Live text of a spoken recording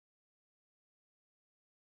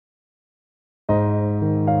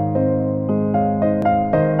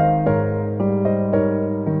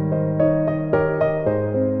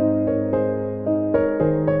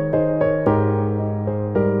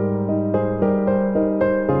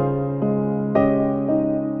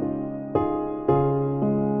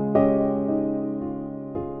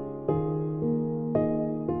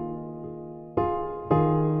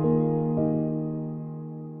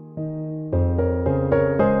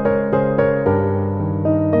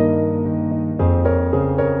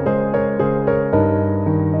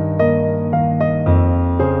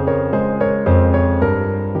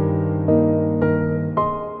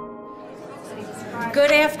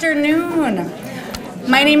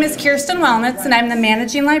My name is Kirsten Wellnitz, and I'm the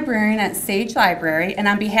Managing Librarian at Sage Library. And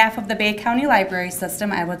on behalf of the Bay County Library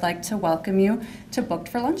System, I would like to welcome you to Booked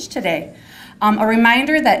for Lunch today. A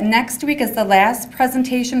reminder that next week is the last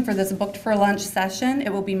presentation for this Booked for Lunch session.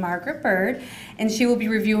 It will be Margaret Bird, and she will be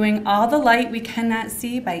reviewing All the Light We Cannot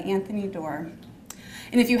See by Anthony Doerr.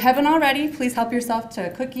 And if you haven't already, please help yourself to a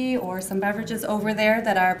cookie or some beverages over there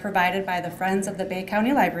that are provided by the Friends of the Bay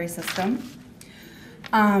County Library System.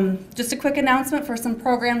 Just a quick announcement for some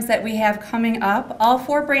programs that we have coming up. All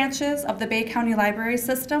 4 branches of the Bay County Library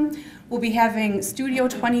System will be having Studio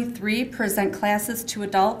 23 present classes to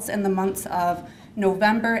adults in the months of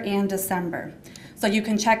November and December. So you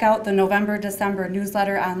can check out the November-December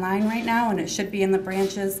newsletter online right now, and it should be in the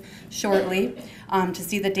branches shortly to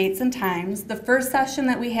see the dates and times. The first session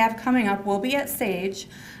that we have coming up will be at Sage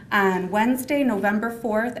on Wednesday, November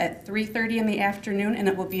 4th at 3:30 in the afternoon, and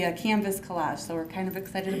it will be a canvas collage, so we're kind of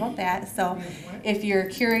excited about that. So if you're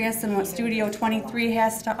curious in what Studio 23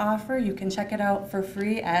 has to offer, you can check it out for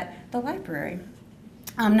free at the library.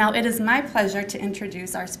 Now it is my pleasure to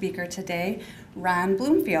introduce our speaker today, Ron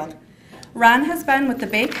Bloomfield. Ron has been with the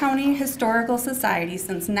Bay County Historical Society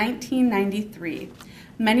since 1993,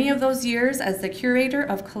 many of those years as the Curator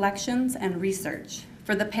of Collections and Research.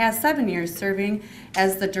 For the past 7 years serving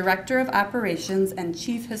as the Director of Operations and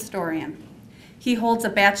Chief Historian. He holds a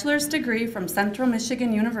bachelor's degree from Central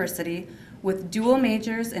Michigan University with dual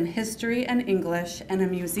majors in History and English and a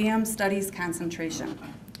Museum Studies concentration.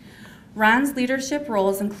 Ron's leadership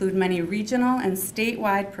roles include many regional and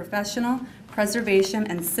statewide professional, preservation,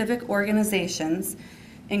 and civic organizations,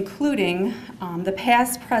 including the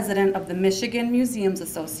past president of the Michigan Museums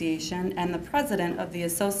Association and the president of the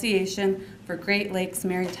Association for Great Lakes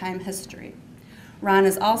Maritime History. Ron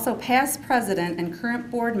is also past president and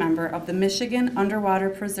current board member of the Michigan Underwater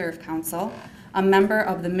Preserve Council, a member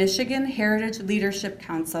of the Michigan Heritage Leadership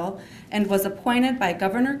Council, and was appointed by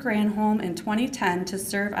Governor Granholm in 2010 to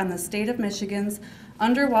serve on the state of Michigan's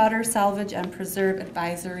Underwater Salvage and Preserve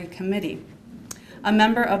Advisory Committee. A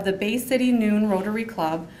member of the Bay City Noon Rotary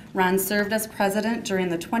Club, Ron served as president during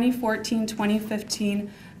the 2014-2015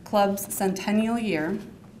 club's centennial year.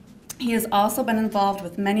 He has also been involved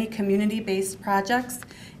with many community-based projects,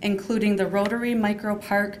 including the Rotary Micro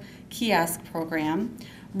Park Kiosk Program,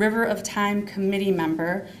 River of Time committee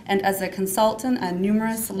member, and as a consultant on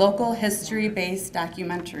numerous local history-based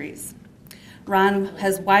documentaries. Ron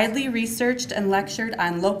has widely researched and lectured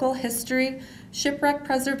on local history, shipwreck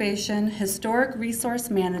preservation, historic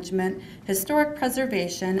resource management, historic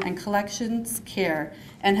preservation, and collections care,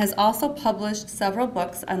 and has also published several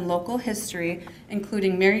books on local history,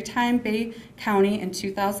 including Maritime Bay County in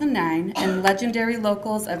 2009 and Legendary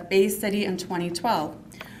Locals of Bay City in 2012.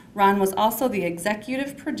 Ron was also the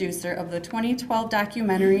executive producer of the 2012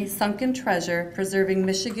 documentary Sunken Treasure, Preserving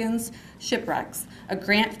Michigan's Shipwrecks, a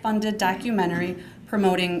grant-funded documentary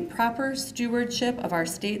promoting proper stewardship of our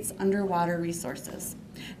state's underwater resources.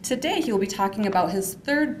 Today he will be talking about his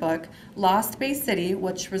 3rd book, Lost Bay City,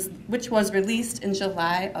 which was released in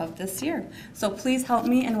July of this year. So please help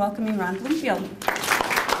me in welcoming Ron Bloomfield.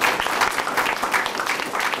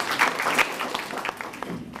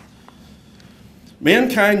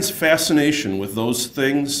 Mankind's fascination with those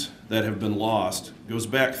things that have been lost goes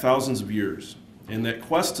back thousands of years, and that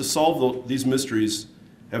quest to solve these mysteries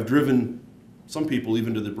have driven some people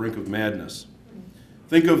even to the brink of madness.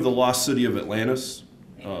 Think of the lost city of Atlantis,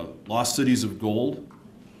 lost cities of gold,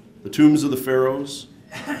 the tombs of the pharaohs,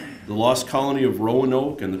 the lost colony of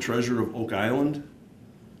Roanoke and the treasure of Oak Island,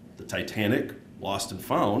 the Titanic, lost and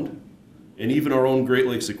found, and even our own Great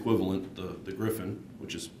Lakes equivalent, the Griffin,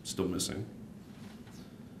 which is still missing.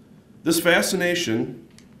 This fascination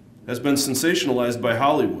has been sensationalized by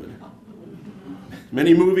Hollywood.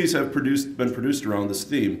 Many movies have been produced around this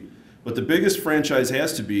theme, but the biggest franchise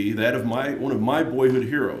has to be that of one of my boyhood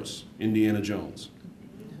heroes, Indiana Jones.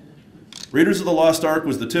 Raiders of the Lost Ark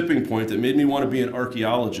was the tipping point that made me want to be an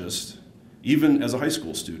archaeologist, even as a high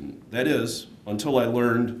school student. That is, until I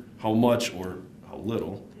learned how much, or how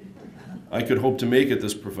little, I could hope to make it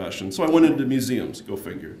this profession. So I went into museums, go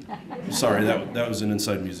figure. Sorry, that was an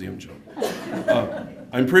inside museum joke.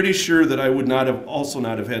 I'm pretty sure that I would not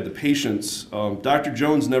have had the patience. Dr.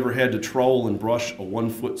 Jones never had to trowel and brush a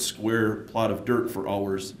 1-foot square plot of dirt for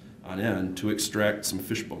hours on end to extract some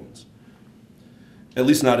fish bones. At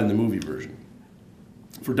least not in the movie version.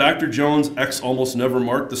 For Dr. Jones, X almost never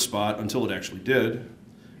marked the spot until it actually did,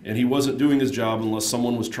 and he wasn't doing his job unless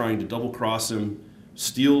someone was trying to double-cross him,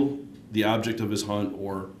 steal the object of his hunt,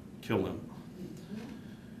 or kill him.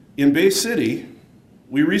 In Bay City,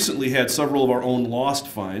 we recently had several of our own lost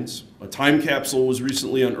finds. A time capsule was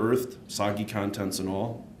recently unearthed, soggy contents and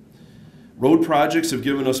all. Road projects have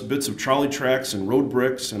given us bits of trolley tracks and road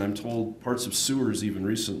bricks, and I'm told parts of sewers even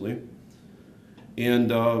recently.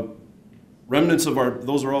 And remnants of a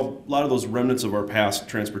lot of those remnants of our past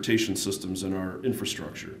transportation systems and our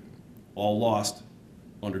infrastructure, all lost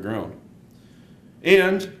underground.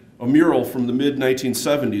 And a mural from the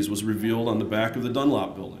mid-1970s was revealed on the back of the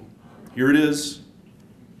Dunlop building. Here it is,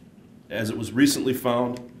 as it was recently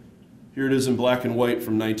found. Here it is in black and white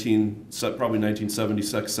from probably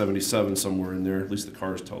 1976, 77, somewhere in there. At least the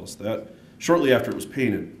cars tell us that. Shortly after it was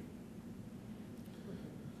painted.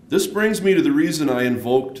 This brings me to the reason I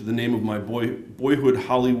invoked the name of my boyhood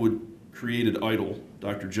Hollywood-created idol,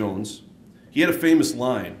 Dr. Jones. He had a famous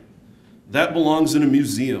line, "That belongs in a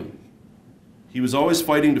museum." He was always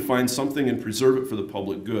fighting to find something and preserve it for the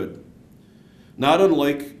public good. Not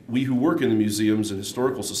unlike we who work in the museums and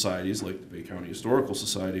historical societies, like the Bay County Historical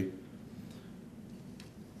Society,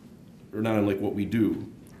 or not unlike what we do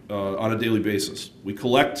on a daily basis. We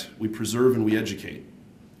collect, we preserve, and we educate.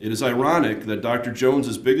 It is ironic that Dr.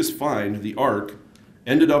 Jones's biggest find, the Ark,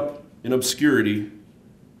 ended up in obscurity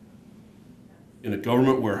in a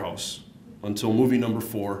government warehouse until movie number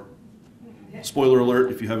 4. Spoiler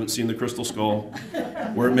alert if you haven't seen The Crystal Skull,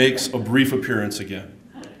 where it makes a brief appearance again.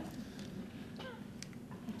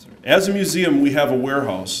 As a museum, we have a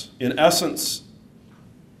warehouse. In essence,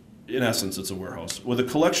 it's a warehouse. With a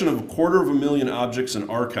collection of 250,000 objects and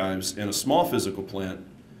archives and a small physical plant,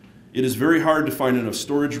 it is very hard to find enough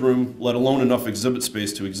storage room, let alone enough exhibit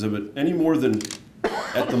space to exhibit any more than,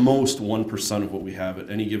 at the most, 1% of what we have at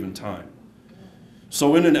any given time.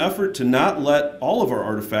 So in an effort to not let all of our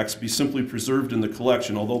artifacts be simply preserved in the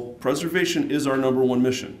collection, although preservation is our #1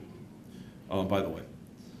 mission, by the way.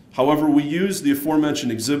 However, we use the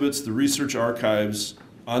aforementioned exhibits, the research archives,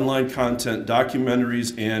 online content,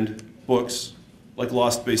 documentaries, and books like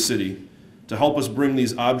Lost Bay City to help us bring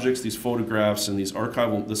these objects, these photographs, and this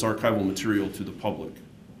archival material to the public.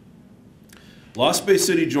 Lost Bay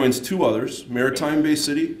City joins 2 others, Maritime Bay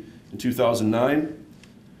City in 2009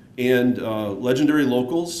 and Legendary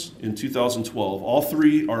Locals in 2012. All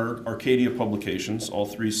 3 are Arcadia publications, all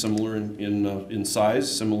 3 similar in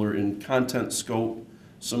size, similar in content scope,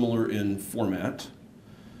 similar in format.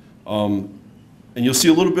 And you'll see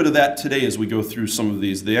a little bit of that today as we go through some of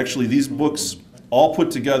these. These books all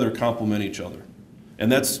put together complement each other.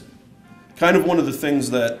 And that's kind of one of the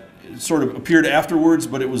things that sort of appeared afterwards,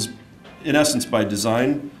 but it was in essence by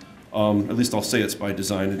design. At least I'll say it's by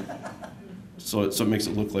design, so it makes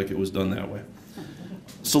it look like it was done that way.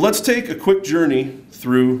 So let's take a quick journey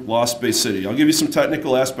through Lost Bay City. I'll give you some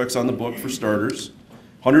technical aspects on the book for starters.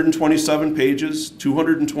 127 pages,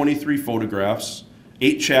 223 photographs,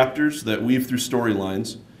 8 chapters that weave through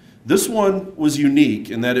storylines. This one was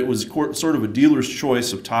unique in that it was sort of a dealer's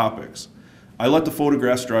choice of topics. I let the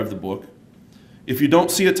photographs drive the book. If you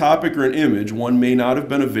don't see a topic or an image, one may not have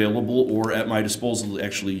been available or at my disposal to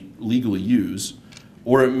actually legally use,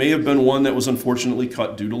 or it may have been one that was unfortunately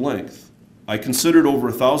cut due to length. I considered over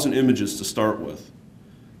 1,000 images to start with,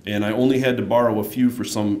 and I only had to borrow a few for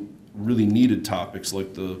some really needed topics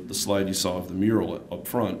like the slide you saw of the mural up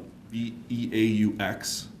front,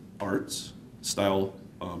 BEAUX Arts style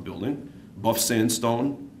building, buff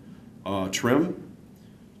sandstone trim,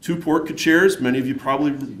 2 porte cocheres. Many of you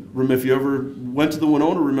probably, if you ever went to the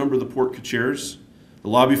Winona, remember the porte cocheres. The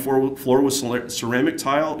lobby floor was ceramic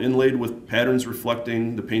tile inlaid with patterns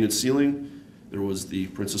reflecting the painted ceiling. There was the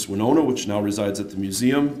Princess Winona, which now resides at the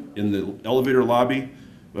museum, in the elevator lobby.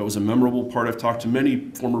 That was a memorable part. I've talked to many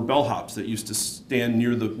former bellhops that used to stand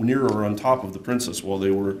near or on top of the Princess while they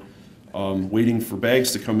were waiting for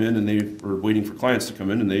bags to come in, or waiting for clients to come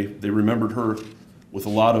in, and they remembered her with a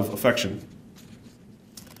lot of affection.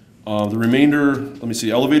 The remainder, let me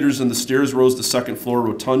see, elevators and the stairs rose to 2nd floor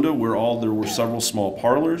rotunda where there were several small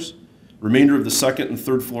parlors. Remainder of the 2nd and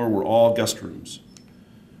 3rd floor were all guest rooms.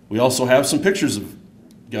 We also have some pictures of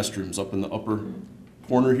guest rooms up in the upper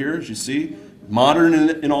corner here, as you see. Modern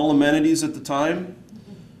in all amenities at the time,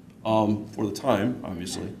 for the time,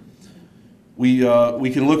 obviously. We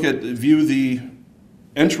can view the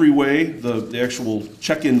entryway, the actual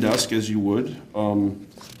check-in desk, as you would.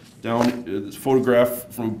 Down,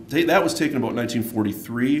 photograph that was taken about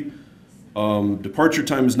 1943. Departure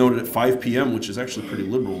time is noted at 5 p.m., which is actually pretty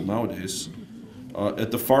liberal nowadays.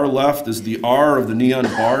 At the far left is the R of the neon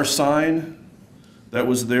bar sign that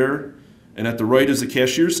was there. And at the right is the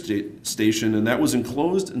cashier's station, and that was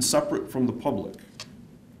enclosed and separate from the public.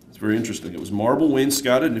 It's very interesting. It was marble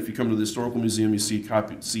wainscoted, and if you come to the Historical Museum, you see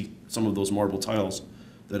some of those marble tiles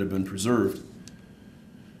that have been preserved.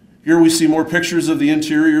 Here we see more pictures of the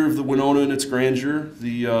interior of the Winona and its grandeur,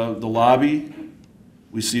 the lobby.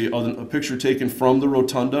 We see a picture taken from the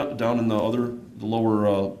rotunda down in your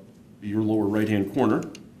lower right-hand corner.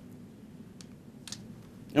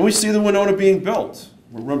 And we see the Winona being built.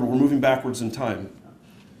 Remember, we're moving backwards in time.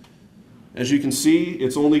 As you can see,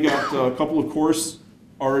 it's only got a couple of courses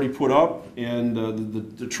already put up, and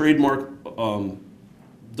the trademark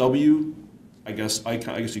W, I guess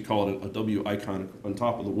you call it a W icon on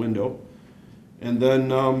top of the window. And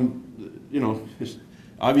then,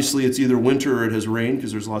 obviously it's either winter or it has rained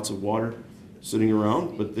because there's lots of water sitting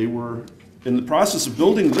around, but they were in the process of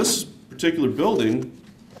building this particular building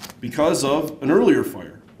because of an earlier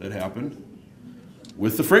fire that happened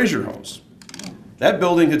with the Fraser House. That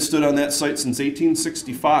building had stood on that site since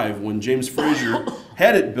 1865 when James Fraser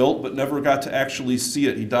had it built but never got to actually see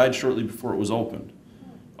it. He died shortly before it was opened.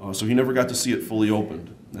 So he never got to see it fully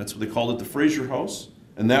opened. That's what they called it, the Fraser House.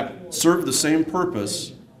 And that served the same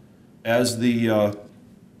purpose as the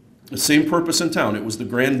same purpose in town. It was the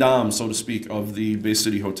grand dame, so to speak, of the Bay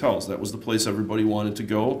City hotels. That was the place everybody wanted to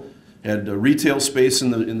go. Had retail space in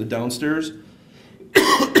the downstairs.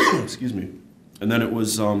 Excuse me. And then it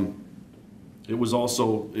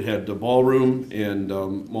had a ballroom and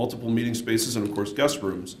multiple meeting spaces and of course guest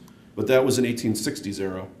rooms. But that was an 1860s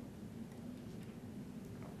era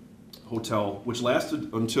hotel, which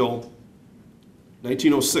lasted until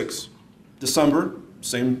 1906, December,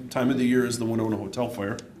 same time of the year as the Winona Hotel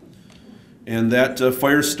fire. And that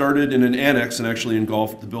fire started in an annex and actually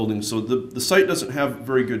engulfed the building. So the site doesn't have a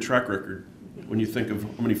very good track record when you think of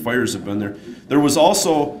how many fires have been there. There was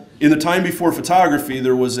also, in the time before photography,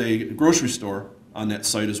 there was a grocery store on that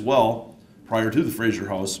site as well, prior to the Fraser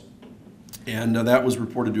House. And that was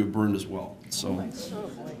reported to have burned as well. So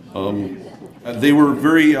they were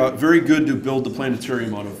very, very good to build the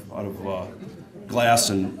planetarium out of glass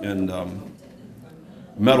and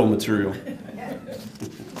metal material.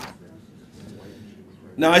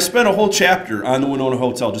 Now, I spent a whole chapter on the Winona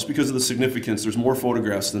Hotel just because of the significance. There's more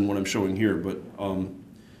photographs than what I'm showing here, but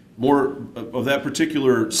more of that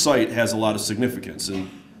particular site has a lot of significance. And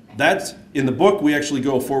that's, in the book, we actually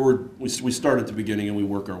go forward. We start at the beginning and we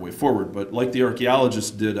work our way forward. But like the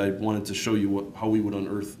archaeologists did, I wanted to show you how we would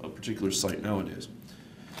unearth a particular site nowadays.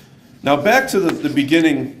 Now, back to the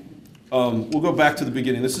beginning. We'll go back to the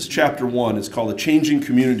beginning. This is chapter 1. It's called A Changing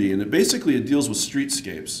Community, and it deals with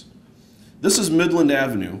streetscapes. This is Midland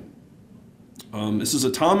Avenue. This is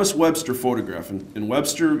a Thomas Webster photograph. In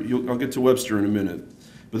Webster, I'll get to Webster in a minute.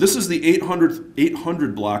 But this is the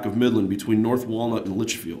 800 block of Midland between North Walnut and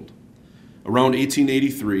Litchfield. Around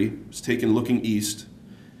 1883, it was taken looking east.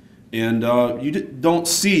 And you don't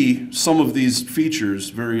see some of these features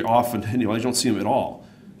very often. Anyway, I don't see them at all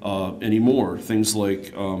anymore. Things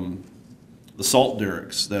like the salt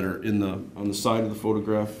derricks that are on the side of the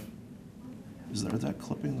photograph. Is that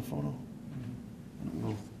clipping the photo? I don't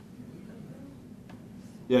know.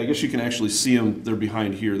 Yeah, I guess you can actually see them. They're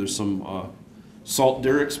behind here. There's some salt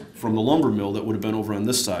derricks from the lumber mill that would have been over on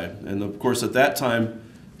this side. And of course, at that time,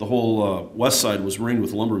 the whole west side was ringed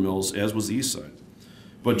with lumber mills, as was the east side.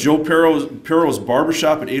 But Joe Perro's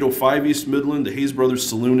Barbershop at 805 East Midland, the Hayes Brothers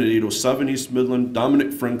Saloon at 807 East Midland, Dominic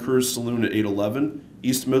Frenker's Saloon at 811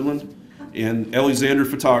 East Midland, and Alexander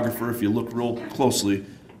Photographer, if you look real closely,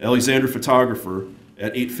 Alexander Photographer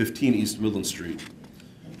at 815 East Midland Street.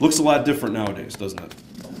 Looks a lot different nowadays, doesn't it?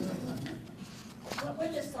 What were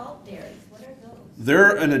the salt derricks? What are those?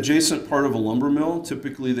 They're an adjacent part of a lumber mill.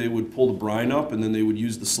 Typically, they would pull the brine up, and then they would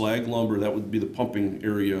use the slag lumber. That would be the pumping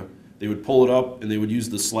area. They would pull it up, and they would use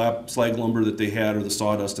the slag lumber that they had or the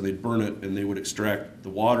sawdust, and they'd burn it, and they would extract. The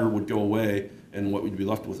water would go away, and what would be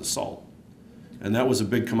left with is salt. And that was a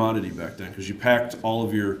big commodity back then, because you packed all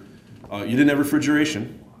of your, you didn't have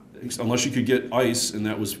refrigeration, unless you could get ice, and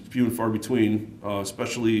that was few and far between,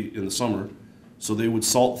 especially in the summer. So they would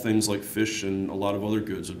salt things like fish and a lot of other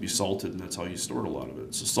goods would be salted, and that's how you stored a lot of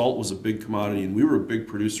it. So salt was a big commodity, and we were a big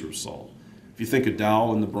producer of salt. If you think of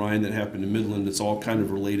Dow and the brine that happened in Midland, it's all kind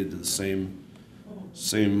of related to the same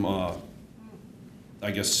I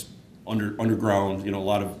guess, underground, a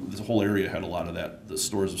lot of, the whole area had a lot of that, the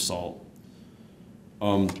stores of salt.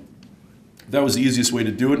 That was the easiest way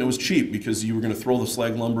to do it, and it was cheap because you were going to throw the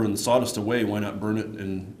slag lumber and the sawdust away. Why not burn it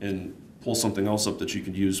and pull something else up that you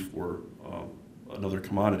could use for another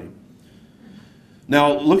commodity?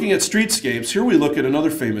 Now, looking at streetscapes, here we look at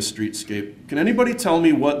another famous streetscape. Can anybody tell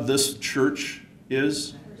me what this church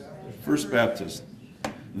is? First Baptist.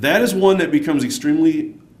 That is one that becomes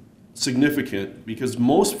extremely significant because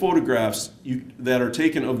most photographs that are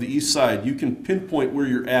taken of the east side, you can pinpoint where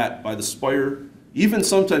you're at by the spire, even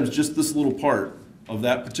sometimes just this little part of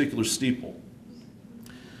that particular steeple.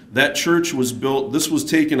 That church was built, this was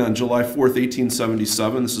taken on July 4th,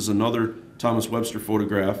 1877. This is another Thomas Webster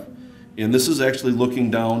photograph. And this is actually looking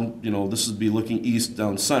down, this would be looking east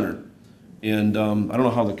down center. And I don't know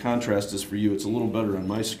how the contrast is for you. It's a little better on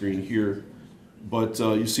my screen here. But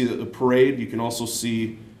you see that the parade, you can also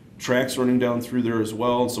see tracks running down through there as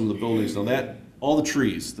well, and some of the buildings. Now all the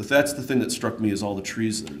trees, that's the thing that struck me, is all the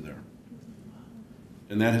trees that are there.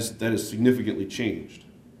 And that has significantly changed.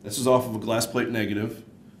 This is off of a glass plate negative.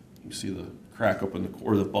 You can see the crack up in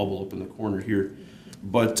or the bubble up in the corner here.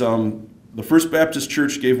 But the First Baptist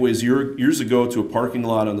Church gave way years ago to a parking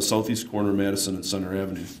lot on the southeast corner of Madison and Center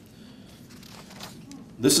Avenue.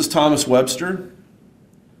 This is Thomas Webster.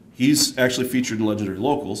 He's actually featured in Legendary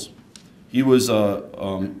Locals. He was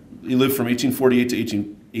he lived from 1848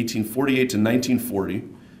 to 1940.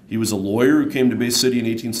 He was a lawyer who came to Bay City in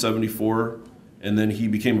 1874, and then he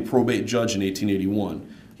became a probate judge in 1881.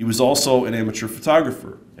 He was also an amateur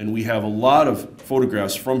photographer, and we have a lot of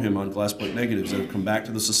photographs from him on glass plate negatives that have come back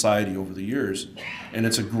to the society over the years. And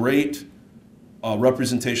it's a great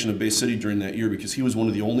representation of Bay City during that year, because he was one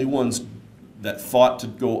of the only ones that thought to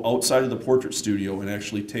go outside of the portrait studio and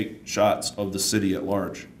actually take shots of the city at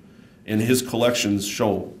large. And his collections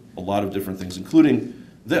show a lot of different things, including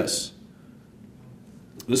this.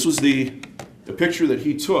 This was the picture that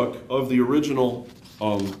he took of the original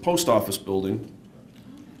post office building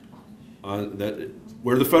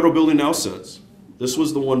where the federal building now sits. This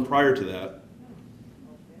was the one prior to that.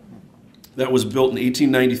 That was built in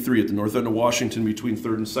 1893 at the north end of Washington between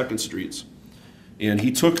 3rd and 2nd Streets. And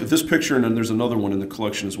he took this picture, and then there's another one in the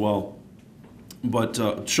collection as well,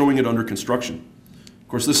 but showing it under construction. Of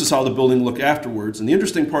course, this is how the building looked afterwards. And the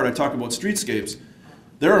interesting part, I talk about streetscapes,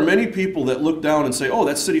 there are many people that look down and say, oh,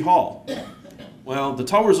 that's City Hall. Well, the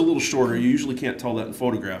tower's a little shorter. You usually can't tell that in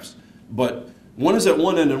photographs. But one is at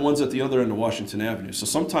one end and one's at the other end of Washington Avenue. So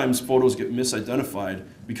sometimes photos get misidentified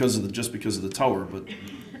just because of the tower. But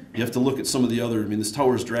you have to look at some of the other, this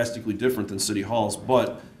tower is drastically different than City Hall's,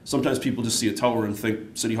 but sometimes people just see a tower and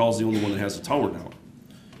think City Hall's the only one that has a tower now.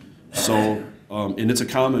 So, and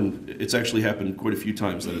it's actually happened quite a few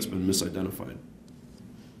times that it's been misidentified.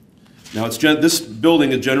 Now, this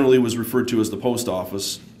building generally was referred to as the post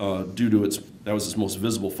office due to that was its most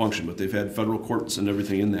visible function, but they've had federal courts and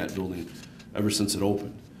everything in that building ever since it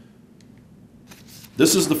opened.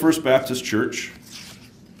 This is the First Baptist Church.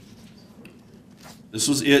 This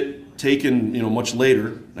was it taken, much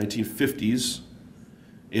later, 1950s,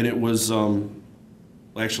 and it was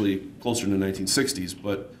actually closer to the 1960s.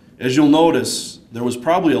 But as you'll notice, there was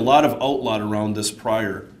probably a lot of outlot around this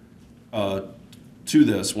prior to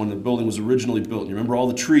this when the building was originally built. You remember all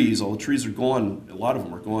the trees are gone. A lot of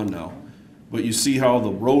them are gone now. But you see how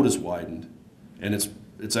the road is widened, and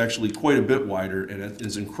it's actually quite a bit wider, and it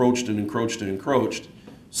is encroached and encroached and encroached.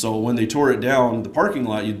 So when they tore it down, the parking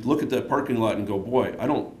lot, you'd look at that parking lot and go, boy, I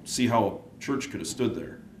don't see how a church could have stood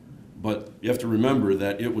there. But you have to remember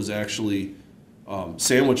that it was actually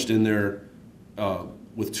sandwiched in there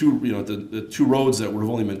with the two roads that would have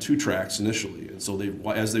only meant 2 tracks initially. And so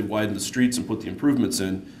as they've widened the streets and put the improvements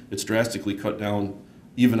in, it's drastically cut down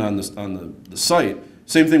even on the site.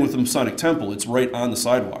 Same thing with the Masonic Temple. It's right on the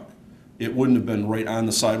sidewalk. It wouldn't have been right on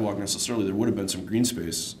the sidewalk necessarily. There would have been some green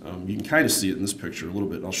space. You can kind of see it in this picture a little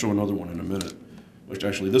bit. I'll show another one in a minute, which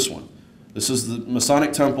actually this one. This is the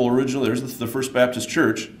Masonic Temple originally. There's the First Baptist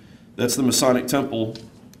Church. That's the Masonic Temple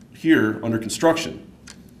here under construction.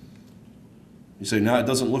 You say, no, it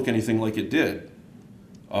doesn't look anything like it did.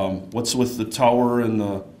 What's with the tower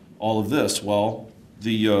and all of this? Well,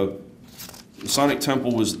 the Masonic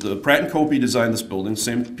Temple was Pratt & Copey designed this building,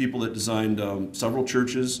 same people that designed several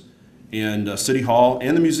churches and City Hall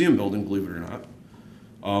and the museum building, believe it or not.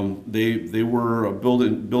 They were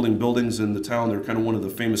building buildings in the town. They're kind of one of the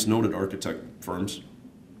famous noted architect firms.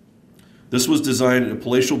 This was designed a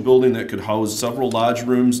palatial building that could house several lodge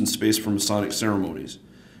rooms and space for Masonic ceremonies.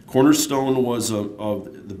 Cornerstone was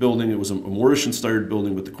the building. It was a Moorish-inspired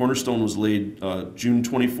building, but the cornerstone was laid June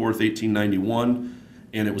 24th, 1891,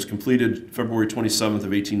 and it was completed February 27th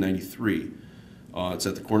of 1893. It's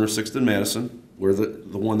at the corner of 6th and Madison, where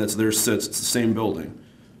the one that's there sits. It's the same building.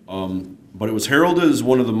 But it was heralded as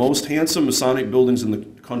one of the most handsome Masonic buildings in the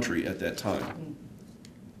country at that time.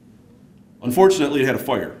 Unfortunately, it had a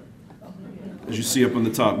fire, as you see up on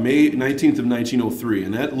the top, May 19th of 1903,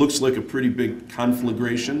 and that looks like a pretty big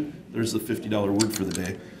conflagration. There's the $50 word for the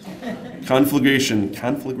day. Conflagration.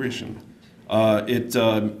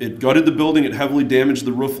 It gutted the building. It heavily damaged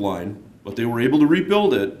the roof line, but they were able to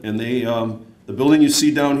rebuild it, and the building you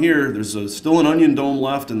see down here, there's still an onion dome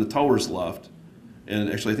left and the towers left,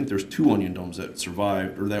 And actually, I think there's 2 onion domes that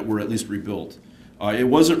survived, or that were at least rebuilt. It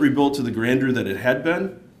wasn't rebuilt to the grandeur that it had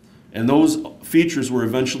been, and those features were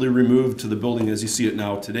eventually removed to the building as you see it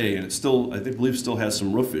now today. And it still, I believe, still has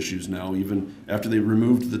some roof issues now, even after they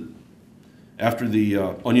removed after the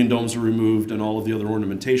onion domes were removed and all of the other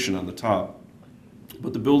ornamentation on the top.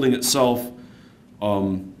 But the building itself,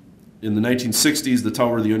 in the 1960s, the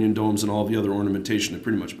tower, the onion domes, and all the other ornamentation had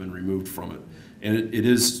pretty much been removed from it. And it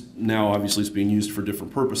is now, obviously, it's being used for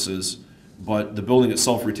different purposes, but the building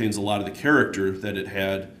itself retains a lot of the character that it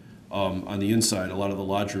had on the inside. A lot of the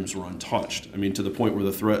lodge rooms were untouched. I mean, to the point where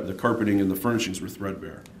the carpeting and the furnishings were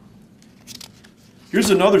threadbare. Here's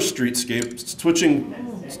another streetscape, switching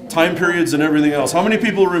time periods and everything else. How many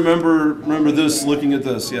people remember this, looking at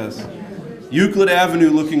this? Yes. Euclid Avenue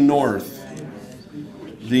looking north.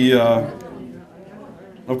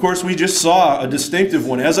 Of course, we just saw a distinctive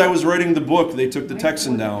one. As I was writing the book, they took the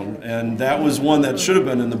Texan down, and that was one that should have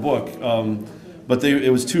been in the book. But it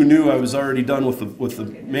was too new. I was already done with the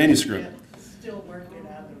manuscript. Still working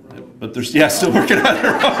on the road. But there's, yeah, still working on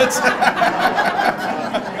the roads.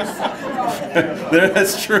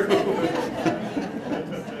 That's true.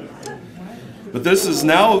 But this is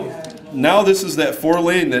now this is that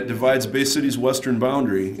 4-lane that divides Bay City's western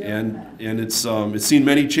boundary, and it's seen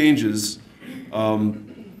many changes.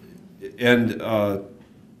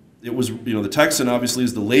 It was, the Texan obviously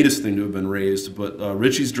is the latest thing to have been raised, but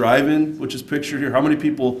Ritchie's Drive-In, which is pictured here. How many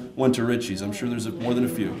people went to Ritchie's? I'm sure there's more than a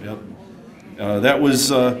few. Yep. That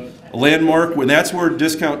was a landmark, and that's where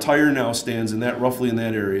Discount Tire now stands, roughly in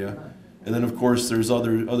that area. And then, of course, there's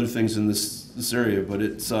other things in this area, but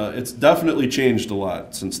it's definitely changed a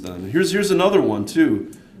lot since then. Here's another one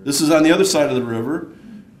too. This is on the other side of the river.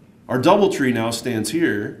 Our DoubleTree now stands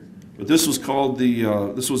here, but this was called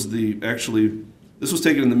this was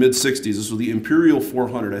taken in the mid-'60s. This was the Imperial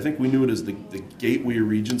 400. I think we knew it as the Gateway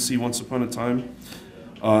Regency once upon a time.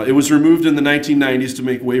 It was removed in the 1990s to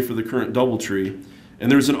make way for the current DoubleTree.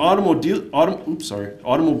 And there's an automobile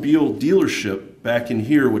dealership back in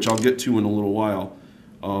here, which I'll get to in a little while.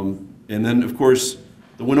 And then, of course,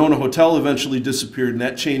 the Winona Hotel eventually disappeared, and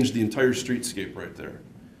that changed the entire streetscape right there.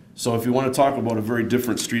 So if you want to talk about a very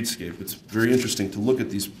different streetscape, it's very interesting to look at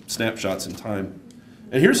these snapshots in time.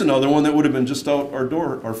 And here's another one that would have been just out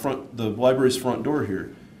the library's front door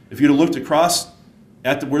here. If you'd have looked across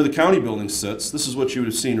at where the county building sits, this is what you would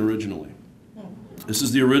have seen originally. This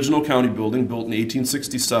is the original county building, built in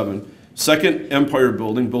 1867. Second Empire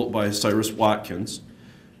building, built by Cyrus Watkins.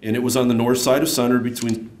 And it was on the north side of Center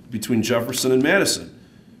between Jefferson and Madison.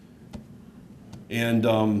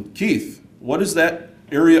 And Keith, what is that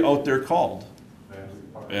area out there called?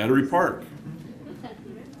 Battery Park.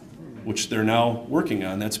 Which they're now working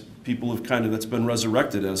on. That's been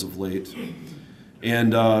resurrected as of late.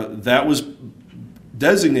 And that was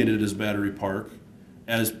designated as Battery Park,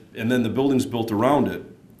 and then the buildings built around it.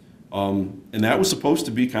 And that was supposed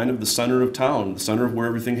to be kind of the center of town, the center of where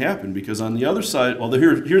everything happened, because on the other side, well,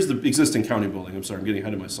 here's the existing county building. I'm sorry, I'm getting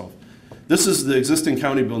ahead of myself. This is the existing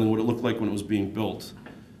county building, what it looked like when it was being built.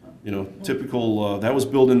 Typical, that was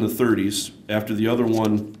built in the 30s, after the other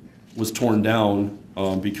one was torn down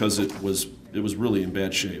because it was really in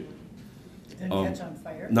bad shape. Didn't catch on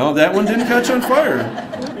fire? No, that one didn't catch on fire.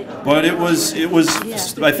 But it was.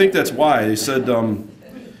 I think that's why they said,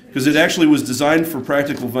 because it actually was designed for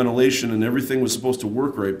practical ventilation and everything was supposed to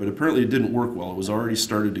work right, but apparently it didn't work well. It was already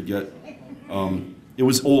started to get. It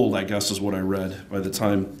was old, I guess, is what I read by the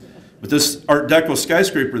time. But this Art Deco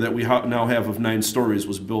skyscraper that we now have of 9 stories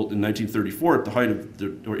was built in 1934 at the height of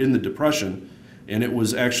in the Depression, and it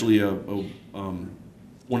was actually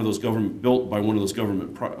one of those built by one of those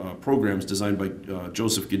government programs designed by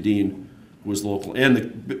Joseph Gadeen, who was local.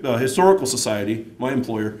 And the Historical Society, my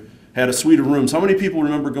employer, had a suite of rooms. How many people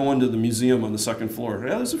remember going to the museum on the 2nd floor?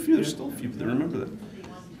 Yeah, there's still a few that remember that.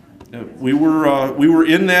 Yeah, we were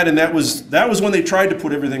in that, and that was when they tried to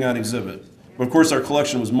put everything on exhibit. But of course, our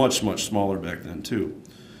collection was much, much smaller back then too.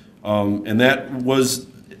 And that was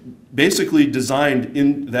basically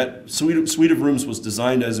designed that suite of rooms was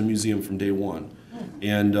designed as a museum from day one.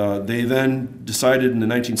 And they then decided in the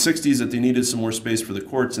 1960s that they needed some more space for the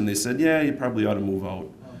courts, and they said, yeah, you probably ought to move out.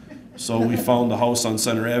 So we found the house on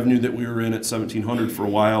Center Avenue that we were in at 1700 for a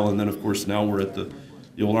while, and then of course now we're at the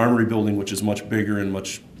old Armory building, which is much bigger and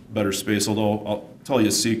much better space, although I'll tell you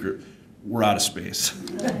a secret, we're out of space.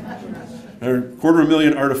 There are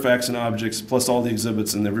 250,000 artifacts and objects, plus all the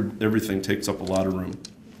exhibits, and everything takes up a lot of room.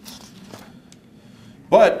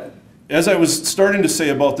 But as I was starting to say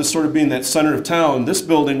about this sort of being that center of town, this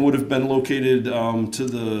building would have been located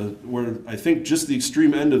where I think just the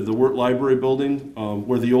extreme end of the Wirt Library building,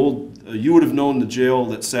 where the old, you would have known the jail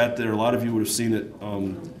that sat there. A lot of you would have seen it.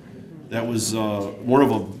 That was more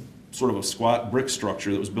of a sort of a squat brick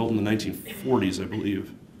structure that was built in the 1940s, I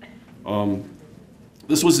believe.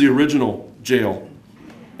 This was the original jail,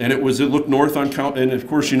 and it looked north on Count, and of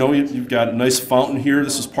course, you know, you've got a nice fountain here.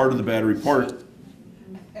 This is part of the Battery Park.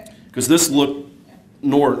 Because this looked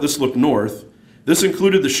north. This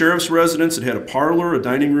included the sheriff's residence. It had a parlor, a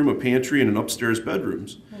dining room, a pantry, and an upstairs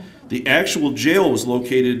bedrooms. The actual jail was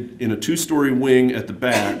located in a 2-story wing at the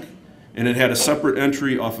back, and it had a separate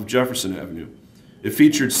entry off of Jefferson Avenue. It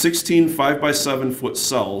featured 16 5-by-7-foot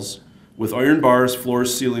cells with iron bars,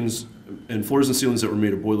 floors and ceilings that were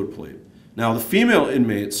made of boilerplate. Now, the female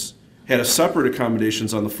inmates had a separate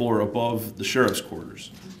accommodations on the floor above the sheriff's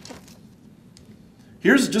quarters.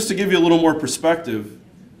 Here's, just to give you a little more perspective,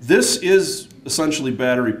 this is essentially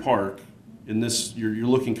Battery Park. In this, you're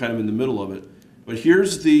looking kind of in the middle of it. But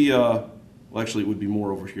here's the, well actually it would be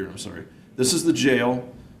more over here, I'm sorry. This is the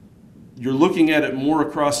jail. You're looking at it more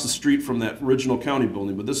across the street from that original county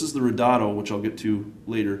building, but this is the Redondo, which I'll get to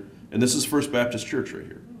later. And this is First Baptist Church right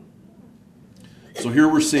here. So here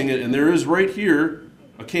we're seeing it, and there is right here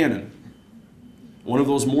a cannon. One of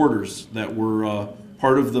those mortars that were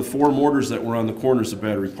part of the 4 mortars that were on the corners of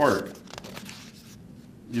Battery Park.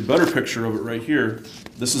 A better picture of it right here.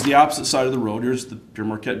 This is the opposite side of the road. Here's the Pure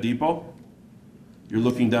Marquette Depot. You're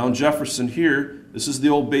looking down Jefferson here. This is the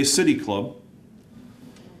old Bay City Club,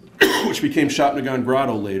 which became Shopnagon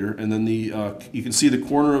Grotto later. And then you can see the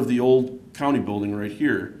corner of the old county building right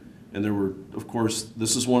here. And there were, of course,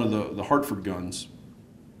 this is one of the Hartford guns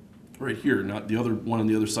right here. Not the other one on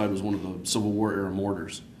the other side was one of the Civil War era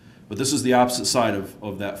mortars. But this is the opposite side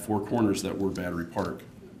of that 4 corners that were Battery Park.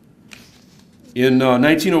 In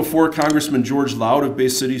 1904, Congressman George Loud of Bay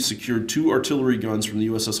City secured 2 artillery guns from the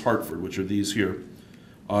USS Hartford, which are these here.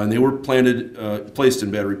 And they were placed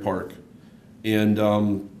in Battery Park. And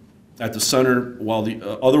at the center, while the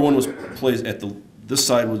other one was placed at this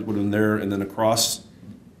side was in there, and then across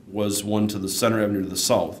was one to the Center Avenue to the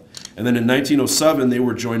south. And then in 1907, they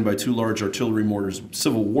were joined by 2 large artillery mortars,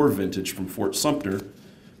 Civil War vintage from Fort Sumter,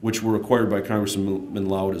 which were acquired by Congressman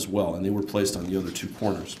Loud as well, and they were placed on the other 2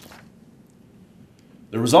 corners.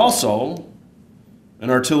 There was also an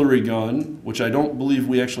artillery gun, which I don't believe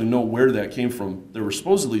we actually know where that came from. There were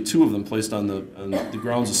supposedly 2 of them placed on the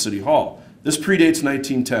grounds of City Hall. This predates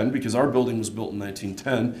 1910 because our building was built in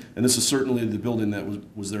 1910, and this is certainly the building that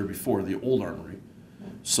was there before, the old armory.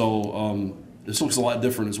 So this looks a lot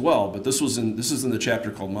different as well, but this is in the chapter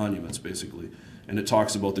called Monuments, basically, and it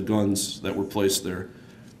talks about the guns that were placed there.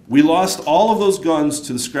 We lost all of those guns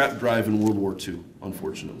to the scrap drive in World War II,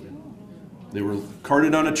 unfortunately. They were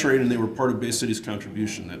carted on a train, and they were part of Bay City's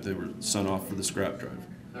contribution that they were sent off for the scrap drive.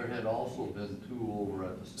 There had also been 2 over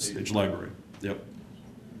at the Stage Library. Yep.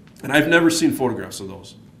 And I've never seen photographs of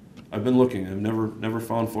those. I've been looking. I've never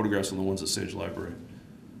found photographs of the ones at Sage Library.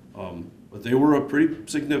 But they were a pretty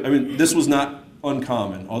significant, I mean, this was not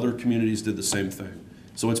uncommon. Other communities did the same thing.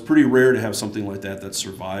 So it's pretty rare to have something like that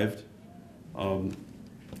survived.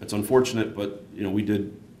 It's unfortunate, but you know, we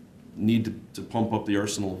did need to pump up the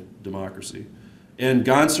arsenal of democracy. And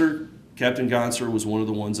Gonser, Captain Gonser was one of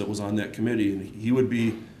the ones that was on that committee, and he would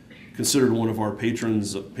be considered one of our patron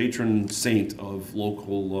saint of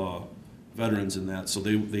local veterans in that. So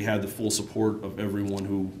they had the full support of everyone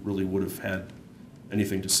who really would have had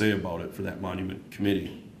anything to say about it for that monument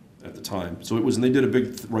committee at the time. So it was, and they did a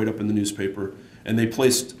big write-up in the newspaper, and they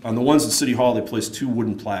placed, on the ones in City Hall, they placed 2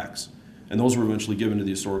 wooden plaques, and those were eventually given to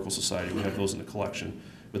the Historical Society. We have those in the collection.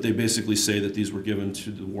 But they basically say that these were given to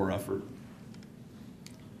the war effort.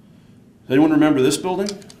 Does anyone remember this building?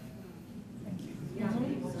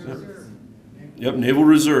 Yep, Naval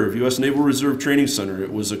Reserve, U.S. Naval Reserve Training Center.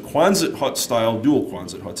 It was a Quonset hut style, dual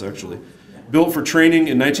Quonset huts actually, built for training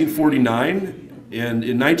in 1949. And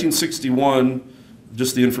in 1961,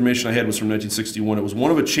 just the information I had was from 1961, it was one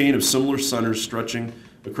of a chain of similar centers stretching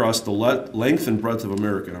across the length and breadth of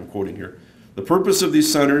America, and I'm quoting here. The purpose of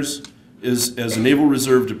these centers is as a Naval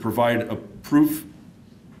Reserve to provide a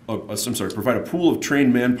pool of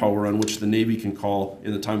trained manpower on which the Navy can call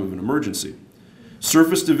in the time of an emergency.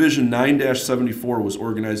 Surface Division 9-74 was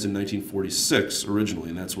organized in 1946 originally,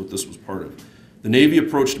 and that's what this was part of. The Navy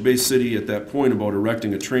approached Bay City at that point about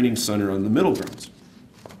erecting a training center on the middle grounds.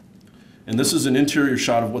 And this is an interior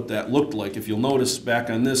shot of what that looked like. If you'll notice back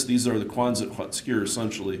on this, these are the Quonset huts here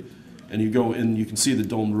essentially. And you go in, you can see the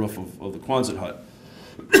domed roof of the Quonset hut.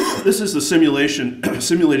 This is the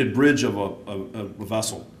simulated bridge of a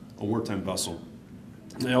vessel. a wartime vessel.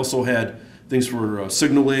 They also had things for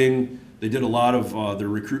signaling. They did a lot of their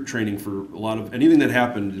recruit training for a lot of anything that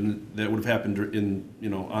happened that would have happened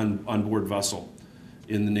in on board vessel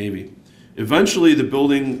in the Navy. Eventually, the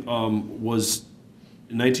building was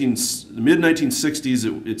in the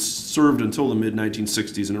mid-1960s. It served until the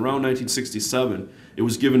mid-1960s, and around 1967, it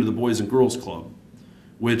was given to the Boys and Girls Club,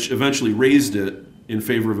 which eventually raised it in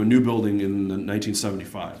favor of a new building in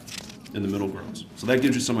 1975 in the middle grounds. So that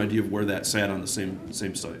gives you some idea of where that sat on the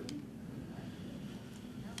same site.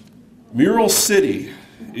 Mural City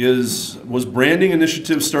was branding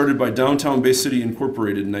initiative started by Downtown Bay City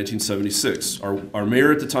Incorporated in 1976. Our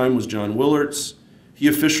mayor at the time was John Willertz. He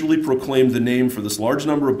officially proclaimed the name for this large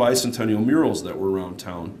number of bicentennial murals that were around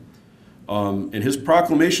town. And his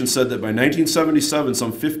proclamation said that by 1977,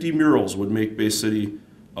 some 50 murals would make Bay City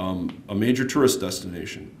a major tourist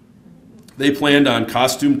destination. They planned on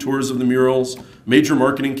costume tours of the murals, major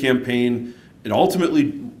marketing campaign. It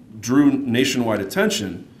ultimately drew nationwide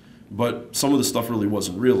attention, but some of the stuff really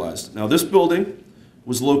wasn't realized. Now, this building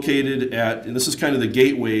was located at, and this is kind of the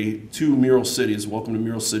gateway to Mural City. It's Welcome to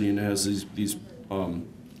Mural City, and it has these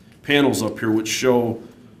panels up here which show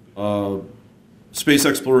space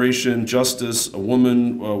exploration, justice, a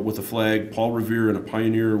woman with a flag, Paul Revere, and a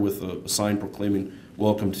pioneer with a sign proclaiming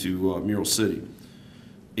welcome to Mural City.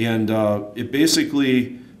 And it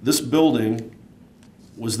basically, this building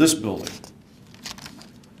was this building,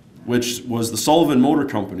 which was the Sullivan Motor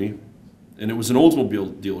Company, and it was an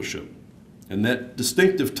Oldsmobile dealership. And that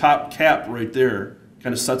distinctive top cap right there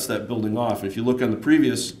kind of sets that building off. And if you look on the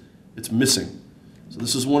previous, it's missing. So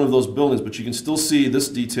this is one of those buildings, but you can still see this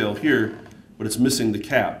detail here, but it's missing the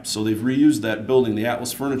cap. So they've reused that building. The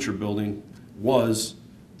Atlas Furniture building was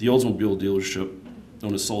the Oldsmobile dealership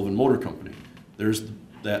known as Sullivan Motor Company. There's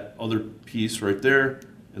that other piece right there,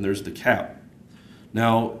 and there's the cap.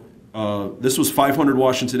 Now, this was 500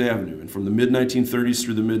 Washington Avenue, and from the mid-1930s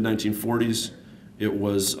through the mid-1940s, it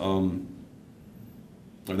was,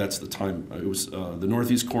 that's the time, it was the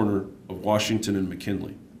northeast corner of Washington and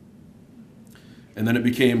McKinley. And then it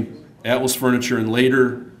became Atlas Furniture, and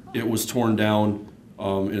later it was torn down,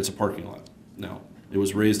 and it's a parking lot now. It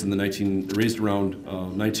was raised around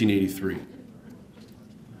 1983.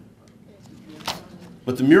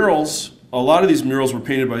 But the murals, a lot of these murals were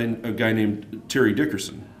painted by a guy named Terry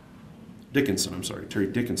Dickinson. Terry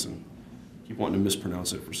Dickinson. I keep wanting to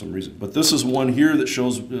mispronounce it for some reason. But this is one here that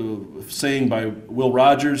shows a saying by Will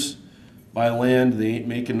Rogers, "Buy land, they ain't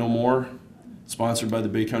making no more," sponsored by the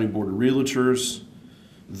Bay County Board of Realtors.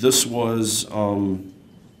 This was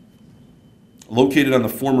located on the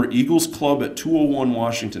former Eagles Club at 201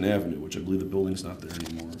 Washington Avenue, which I believe the building's not there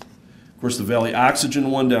anymore. Of course, the Valley Oxygen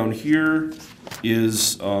one down here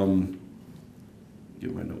is,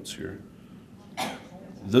 get my notes here.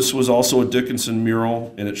 This was also a Dickinson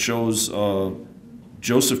mural, and it shows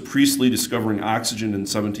Joseph Priestley discovering oxygen in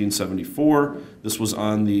 1774. This was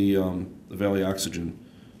on the Valley Oxygen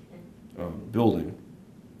building.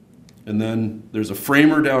 And then there's a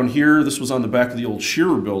framer down here. This was on the back of the old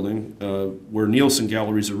Shearer building where Nielsen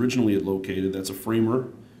Galleries originally had located. That's a framer,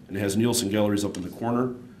 and it has Nielsen Galleries up in the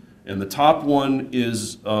corner. And the top one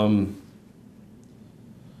is,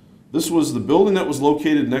 this was the building that was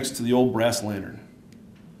located next to the old Brass Lantern.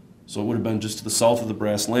 So it would have been just to the south of the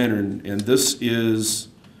Brass Lantern. And this is,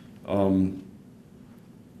 let me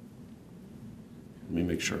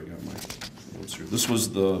make sure I got my notes here. This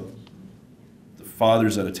was the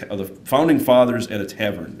founding fathers at a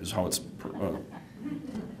tavern is how it's,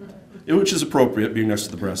 which is appropriate being next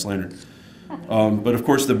to the Brass Lantern. But of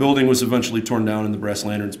course the building was eventually torn down and the Brass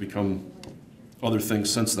Lantern's become other things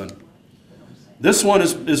since then. This one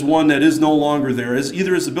is one that is no longer there,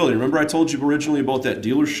 either is the building. Remember I told you originally about that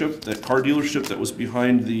dealership, that car dealership that was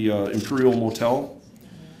behind the Imperial Motel?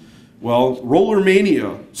 Well, Roller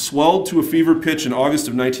Mania swelled to a fever pitch in August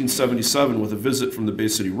of 1977 with a visit from the Bay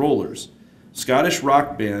City Rollers. Scottish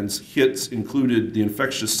rock bands hits included the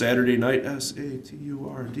infectious Saturday Night,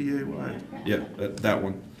 S-A-T-U-R-D-A-Y. Yeah, that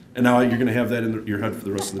one. And now you're going to have that in your head for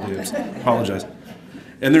the rest of the day. I apologize.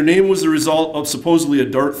 And their name was the result of supposedly a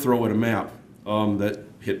dart throw at a map that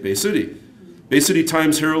hit Bay City. Bay City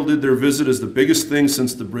Times heralded their visit as the biggest thing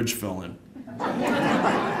since the bridge fell in.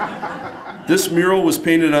 This mural was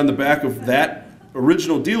painted on the back of that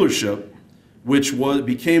original dealership, which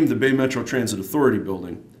became the Bay Metro Transit Authority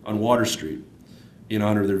building on Water Street in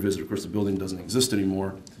honor of their visit. Of course, the building doesn't exist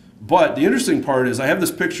anymore. But the interesting part is I have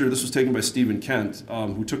this picture. This was taken by Stephen Kent,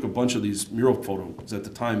 who took a bunch of these mural photos at the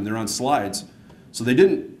time. They're on slides. So they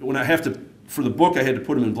didn't, for the book, I had to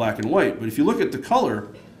put them in black and white. But if you look at the color,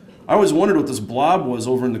 I always wondered what this blob was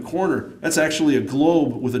over in the corner. That's actually a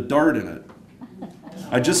globe with a dart in it.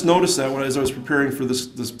 I just noticed that as I was preparing for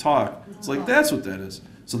this talk. It's like, that's what that is.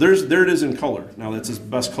 So there it is in color. Now that's as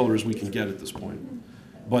best color as we can get at this point.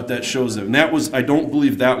 But that shows it. And that was, I don't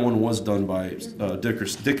believe that one was done by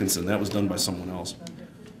Dickinson. That was done by someone else.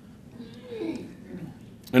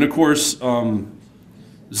 And of course,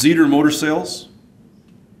 Zeter Motor Sales.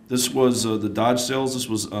 This was the Dodge sales. This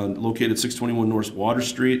was located 621 North Water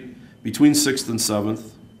Street between 6th and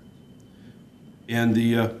 7th. And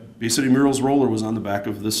the Bay City Murals roller was on the back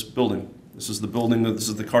of this building. This is the building, this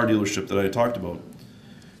is the car dealership that I talked about.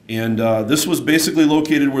 And this was basically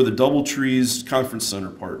located where the Doubletrees Conference Center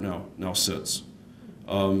part now sits.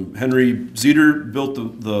 Henry Zeter built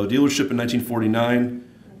the dealership in 1949,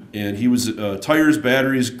 and he was tires,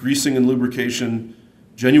 batteries, greasing and lubrication,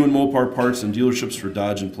 genuine Mopar parts, and dealerships for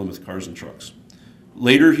Dodge and Plymouth cars and trucks.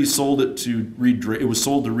 Later, he sold it to it was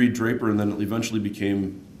sold to Reed Draper, and then it eventually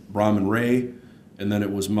became Brahman Ray, and then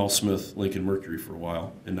it was Mel Smith Lincoln Mercury for a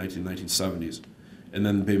while in 1970s. And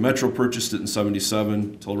then Bay Metro purchased it in 77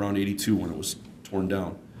 until around 82 when it was torn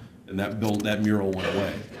down. And that mural went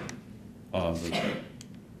away.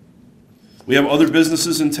 We have other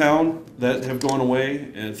businesses in town that have gone away,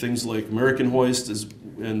 and things like American Hoist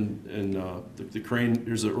and the crane.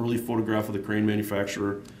 Here's an early photograph of the crane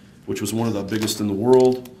manufacturer, which was one of the biggest in the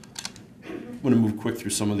world. I'm going to move quick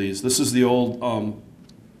through some of these. This is the old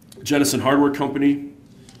Jennison Hardware Company.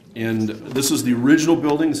 And this is the original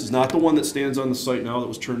building. This is not the one that stands on the site now that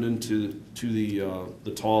was turned into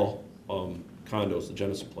the tall condos, the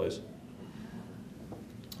Jennison place.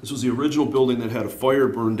 This was the original building that had a fire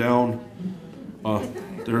burned down.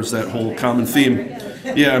 There's that whole common theme.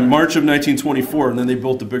 Yeah, in March of 1924, and then they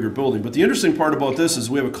built the bigger building. But the interesting part about this is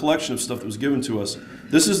we have a collection of stuff that was given to us.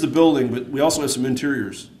 This is the building, but we also have some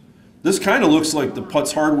interiors. This kind of looks like the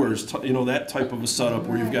Putz Hardware's, that type of a setup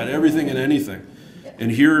where you've got everything and anything. And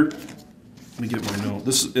here, let me get my note.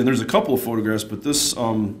 And there's a couple of photographs, but this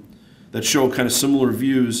that show kind of similar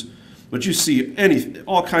views. But you see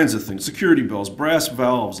all kinds of things: security bells, brass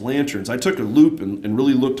valves, lanterns. I took a loop and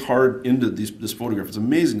really looked hard into this photograph. It's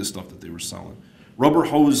amazing the stuff that they were selling. Rubber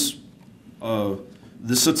hose.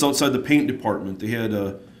 This sits outside the paint department. They had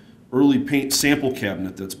a early paint sample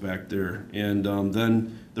cabinet that's back there, and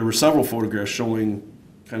then there were several photographs showing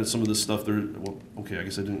kind of some of this stuff there. Well, okay, I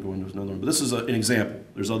guess I didn't go into another one, but this is an example.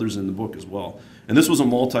 There's others in the book as well. And this was a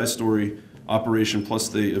multi-story operation, plus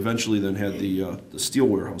they eventually then had the steel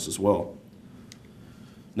warehouse as well.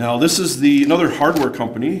 Now this is another hardware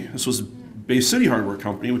company. This was Bay City Hardware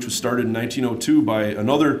Company, which was started in 1902 by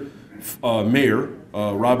another mayor,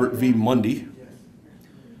 Robert V. Mundy.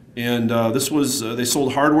 And this was, they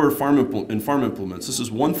sold hardware and farm implements. This is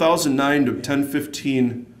 1009 to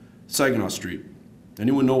 1015 Saginaw Street.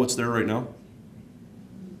 Anyone know what's there right now?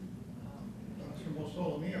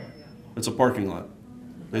 It's a parking lot.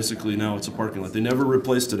 Basically now it's a parking lot. They never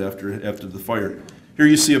replaced it after the fire. Here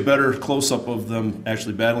you see a better close-up of them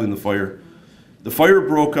actually battling the fire. The fire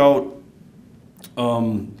broke out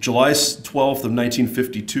July 12th of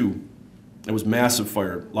 1952. It was massive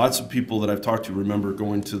fire. Lots of people that I've talked to remember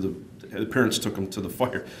going to the parents took them to the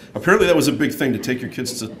fire. Apparently that was a big thing to take your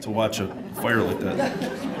kids to watch a fire like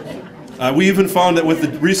that. We even found that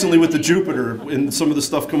recently with the Jupiter, and some of the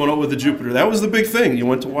stuff coming out with the Jupiter, that was the big thing. You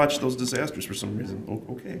went to watch those disasters for some reason.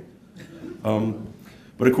 Okay.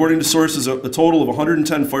 But according to sources, a total of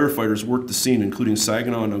 110 firefighters worked the scene, including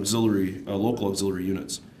Saginaw and local auxiliary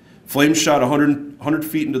units. Flames shot 100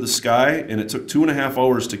 feet into the sky, and it took 2.5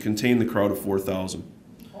 hours to contain the crowd of 4,000.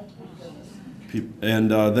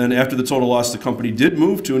 And then after the total loss, the company did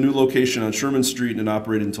move to a new location on Sherman Street, and it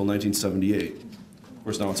operated until 1978. Of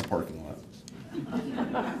course, now it's a parking lot.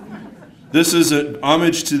 This is an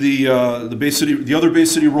homage to the other Bay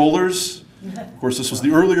City Rollers. Of course, this was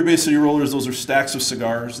the earlier Bay City Rollers. Those are stacks of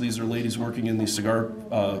cigars. These are ladies working in the cigar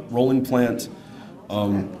rolling plant.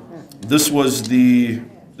 This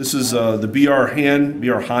is the B.R.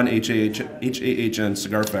 Hahn H-A-H-N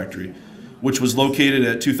cigar factory, which was located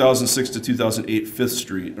at 2006 to 2008 5th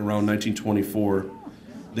Street around 1924.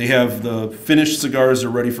 They have the finished cigars. They're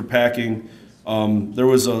ready for packing. There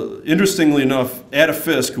was, interestingly enough, Ada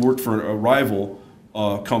Fisk, who worked for a rival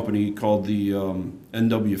company called the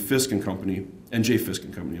N.W. Fisk and Company, N.J. Fisk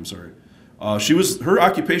and Company, I'm sorry. Her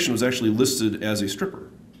occupation was actually listed as a stripper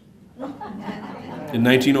in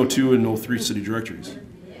 1902 and 03 city directories.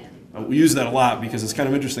 We use that a lot because it's kind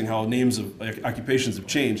of interesting how names of occupations have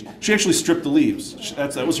changed. She actually stripped the leaves.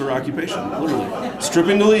 That was her occupation, literally,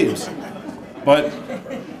 stripping the leaves. But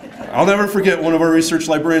I'll never forget one of our research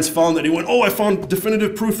librarians found that. He went, "Oh, I found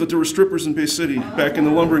definitive proof that there were strippers in Bay City back in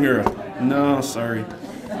the lumbering era." No, sorry.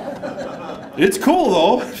 It's cool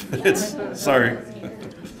though. It's sorry.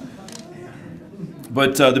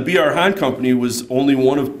 But the B.R. Hahn Company was only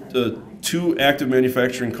one of two active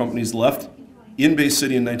manufacturing companies left in Bay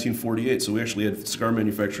City in 1948. So we actually had cigar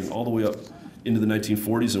manufacturing all the way up into the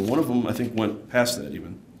 1940s, and one of them I think went past that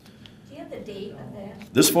even. Do you have the date of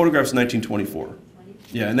that? This photograph's 1924.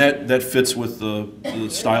 Yeah, and that fits with the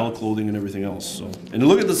style of clothing and everything else. So, and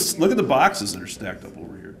look at this. Look at the boxes that are stacked up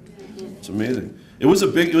over here. It's amazing. It was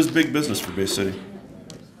big business for Bay City.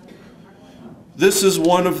 This is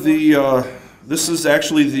one of the. This is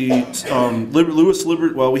actually the Lewis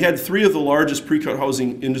Liberty. Well, we had three of the largest pre-cut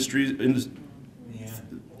housing industries.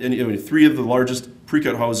 Three of the largest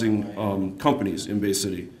pre-cut housing companies in Bay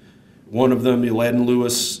City. One of them, the Ladden,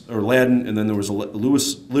 and then there was a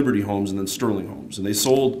Lewis Liberty Homes, and then Sterling Homes. And they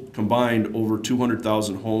sold combined over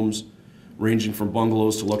 200,000 homes, ranging from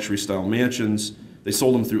bungalows to luxury-style mansions. They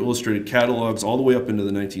sold them through illustrated catalogs all the way up into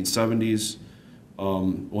the 1970s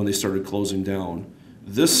when they started closing down.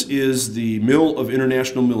 This is the mill of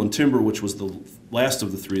International Mill and Timber, which was the last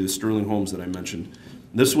of the three, the Sterling Homes that I mentioned.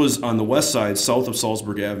 This was on the west side, south of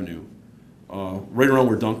Salzburg Avenue. Right around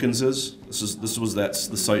where Duncan's is. That's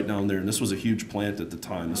the site down there, and this was a huge plant at the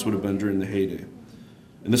time. This would have been during the heyday.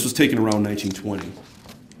 And this was taken around 1920. Of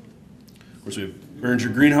course, we have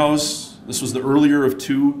Behringer Greenhouse. This was the earlier of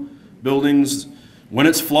two buildings. "When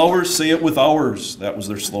it's flowers, say it with ours." That was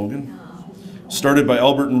their slogan. Started by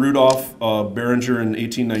Albert and Rudolph Behringer in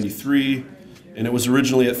 1893, and it was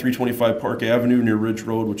originally at 325 Park Avenue near Ridge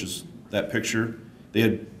Road, which is that picture.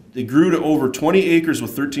 They grew to over 20 acres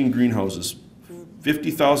with 13 greenhouses,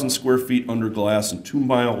 50,000 square feet under glass, and 2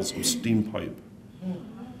 miles of steam pipe.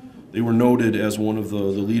 They were noted as one of the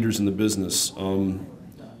leaders in the business. Let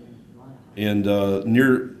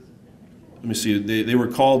me see, they were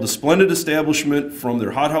called the splendid establishment. From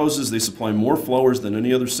their hothouses, they supply more flowers than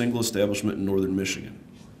any other single establishment in northern Michigan.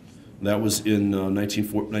 That was in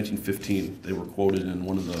 1915. They were quoted in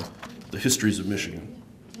one of the histories of Michigan.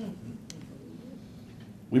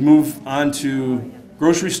 We move on to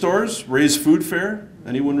grocery stores. Ray's Food Fair.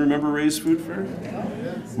 Anyone remember Ray's Food Fair?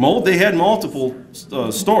 They had multiple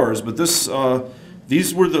stores, but these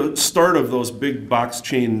were the start of those big box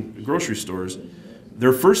chain grocery stores.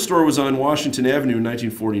 Their first store was on Washington Avenue in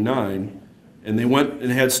 1949, and they went and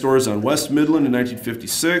had stores on West Midland in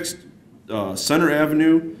 1956, Center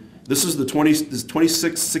Avenue. This is the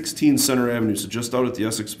 2616 Center Avenue, so just out at the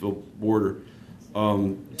Essexville border.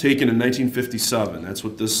 Taken in 1957. That's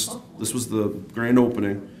what this was the grand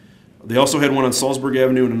opening. They also had one on Salzburg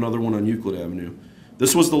Avenue and another one on Euclid Avenue.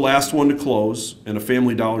 This was the last one to close, and a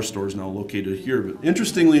Family Dollar store is now located here. But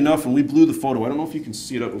interestingly enough, when we blew the photo, I don't know if you can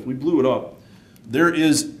see it up, if we blew it up, there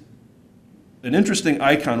is an interesting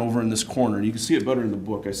icon over in this corner, and you can see it better in the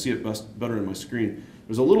book. I see it better in my screen.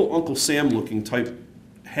 There's a little Uncle Sam looking type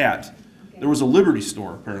hat. There was a Liberty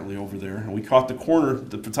store apparently over there, and we caught the corner,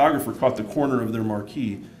 the photographer caught the corner of their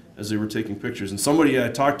marquee as they were taking pictures. And somebody I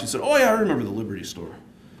talked to said, "Oh yeah, I remember the Liberty store."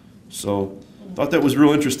 So I thought that was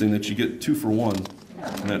real interesting that you get 2 for 1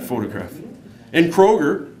 in that photograph. And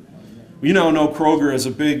Kroger, you now know Kroger as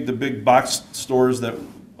the big box stores that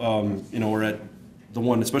were at the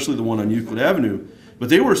one, especially the one on Euclid Avenue. But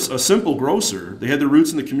they were a simple grocer. They had their roots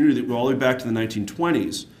in the community that go all the way back to the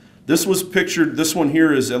 1920s. This was pictured, this one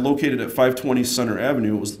here is located at 520 Center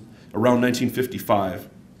Avenue. It was around 1955.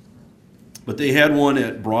 But they had one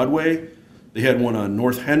at Broadway, they had one on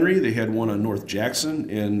North Henry, they had one on North Jackson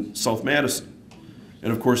and South Madison.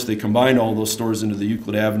 And of course they combined all those stores into the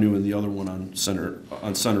Euclid Avenue and the other one on Center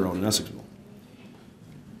Road in Essexville.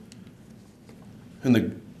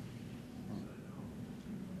 And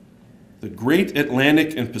the Great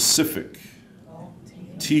Atlantic and Pacific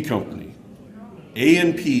Tea Company,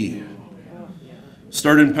 A&P,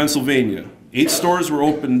 started in Pennsylvania. 8 stores were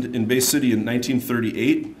opened in Bay City in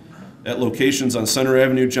 1938 at locations on Center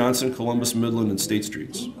Avenue, Johnson, Columbus, Midland, and State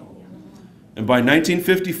Streets. And by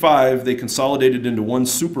 1955, they consolidated into one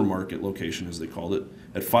supermarket location, as they called it,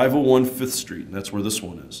 at 501 5th Street, and that's where this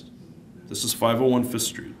one is. This is 501 5th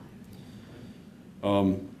Street.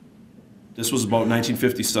 This was about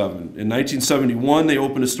 1957. In 1971, they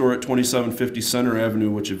opened a store at 2750 Center Avenue,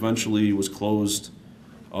 which eventually was closed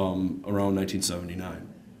around 1979.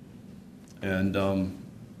 And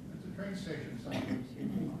train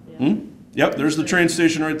station. Yep, there's the train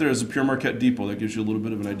station right there. There's the Pure Marquette Depot. That gives you a little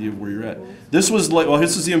bit of an idea of where you're at. This was like, well,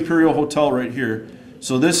 this is the Imperial Hotel right here.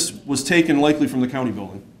 So this was taken likely from the county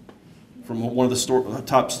building, from one of the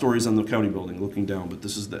top stories on the county building, looking down. But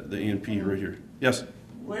this is the A&P right here. Yes.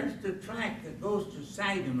 where's the track that goes to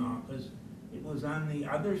Saginaw? Because it was on the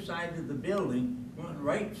other side of the building, went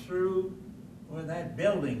right through where that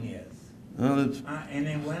building is. And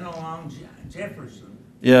it went along Jefferson.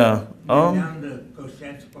 Yeah. Down to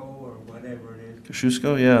Kosciuszko or whatever it is.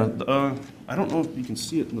 Kosciuszko, yeah. I don't know if you can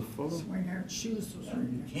see it in the photo. You can't see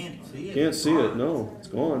it. Can't see it, no. It's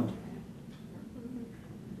gone.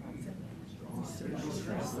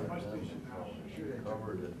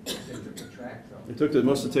 They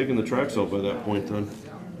must have taken the tracks out by that point then.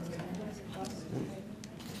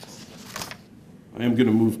 I am going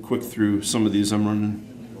to move quick through some of these. I'm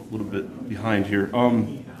running a little bit behind here.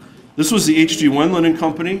 This was the H.G. Wendland and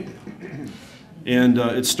Company, and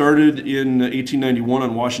it started in 1891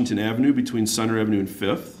 on Washington Avenue between Center Avenue and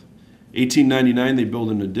 5th. 1899, they built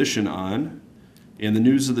an addition on, and the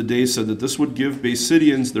news of the day said that this would give Bay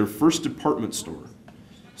Cityans their first department store,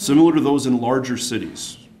 similar to those in larger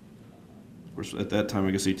cities. Of course, at that time,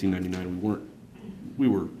 I guess 1899, we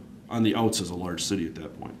were on the outs as a large city at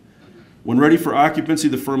that point. When ready for occupancy,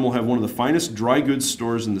 the firm will have one of the finest dry goods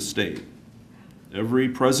stores in the state. Every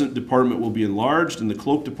present department will be enlarged, and the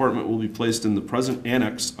cloak department will be placed in the present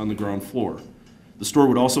annex on the ground floor. The store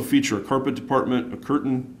would also feature a carpet department, a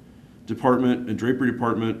curtain department, a drapery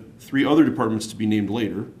department, 3 other departments to be named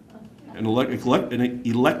later, an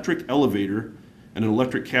electric elevator, and an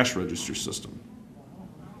electric cash register system.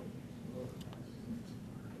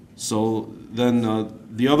 So then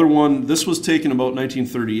the other one, this was taken about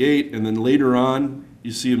 1938, and then later on,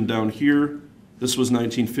 you see them down here, this was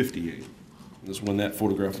 1958. This is when that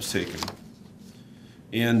photograph was taken.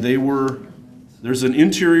 And there's an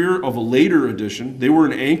interior of a later edition. They were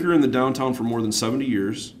an anchor in the downtown for more than 70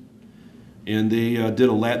 years. And they did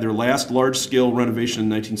their last large-scale renovation in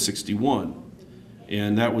 1961.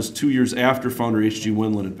 And that was 2 years after founder H.G.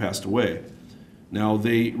 Wendland had passed away. Now,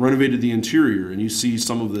 they renovated the interior, and you see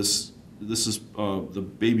some of this. This is the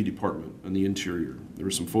baby department and the interior. There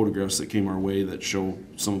were some photographs that came our way that show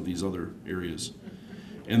some of these other areas.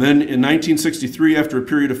 And then in 1963, after a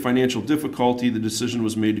period of financial difficulty, the decision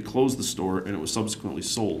was made to close the store, and it was subsequently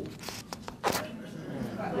sold.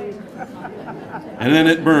 And then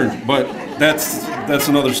it burned, but that's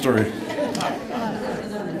another story.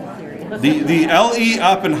 The L.E.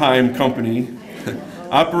 Oppenheim Company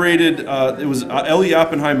operated, it was L.E.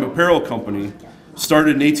 Oppenheim Apparel Company,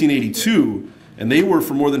 started in 1882, and they were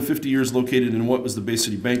for more than 50 years located in what was the Bay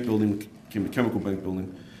City Bank building, became the Chemical Bank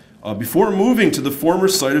building, before moving to the former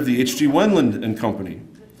site of the H.G. Wendland and Company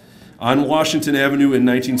on Washington Avenue in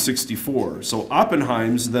 1964. So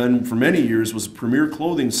Oppenheim's then, for many years, was a premier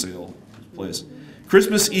clothing sale place.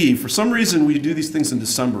 Christmas Eve, for some reason we do these things in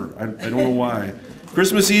December. I don't know why.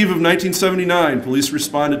 Christmas Eve of 1979, police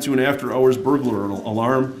responded to an after-hours burglar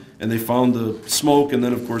alarm, and they found the smoke, and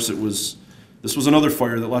then, of course, this was another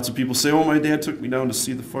fire that lots of people say, oh, my dad took me down to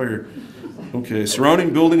see the fire. Okay,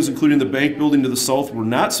 surrounding buildings, including the bank building to the south, were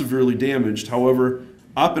not severely damaged. However,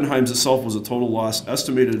 Oppenheim's itself was a total loss,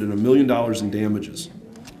 estimated at $1 million in damages.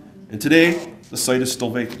 And today, the site is still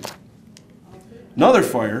vacant. Another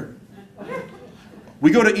fire.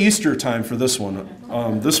 We go to Easter time for this one.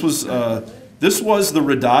 This was the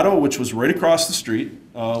Redondo, which was right across the street.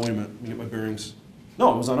 Wait a minute, let me get my bearings.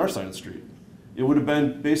 No, it was on our side of the street. It would have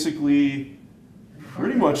been basically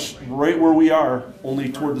pretty much right where we are, only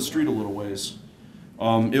toward the street a little ways.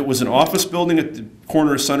 It was an office building at the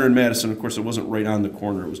corner of Center and Madison. Of course, it wasn't right on the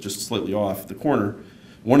corner. It was just slightly off the corner.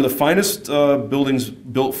 One of the finest buildings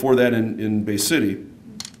built for that in Bay City.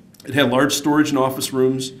 It had large storage and office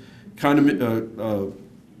rooms,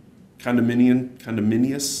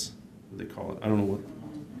 condominious, what do they call it? I don't know what.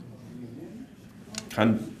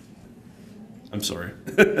 I'm sorry.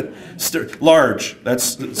 Large.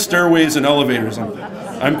 That's stairways and elevators.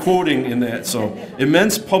 I'm quoting in that. So,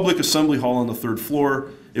 immense public assembly hall on the 3rd floor.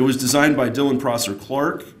 It was designed by Dillon Prosser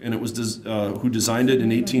Clark, and it was who designed it in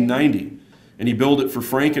 1890. And he built it for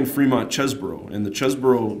Frank and Fremont Chesborough. And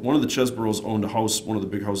one of the Chesboroughs owned a house, one of the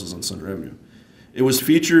big houses on Center Avenue. It was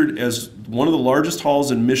featured as one of the largest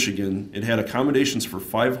halls in Michigan. It had accommodations for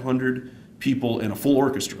 500 people and a full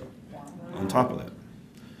orchestra on top of that.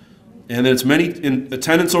 And its many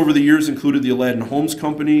attendants over the years included the Aladdin Homes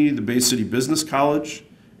Company, the Bay City Business College,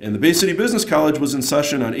 and the Bay City Business College was in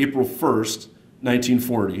session on April 1st,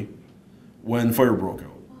 1940, when fire broke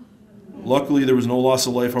out. Luckily, there was no loss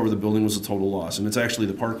of life, however, the building was a total loss, and it's actually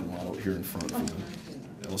the parking lot out here in front for the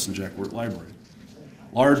Ellison Jack Wirt Library.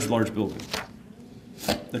 Large building.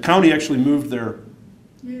 The county actually moved their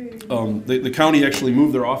the county actually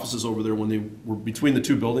moved their offices over there when they were between the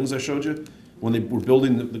two buildings I showed you. When they were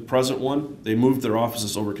building the present one, they moved their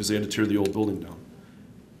offices over because they had to tear the old building down.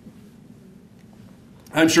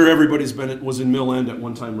 I'm sure everybody's was in Mill End at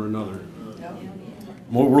one time or another.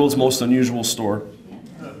 World's most unusual store.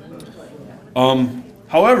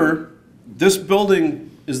 However, this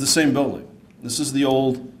building is the same building. This is the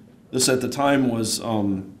old. This at the time was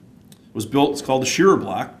built. It's called the Shearer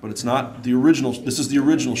Block, but it's not the original. This is the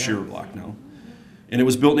original Shearer Block now, and it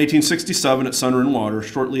was built in 1867 at Center and Water,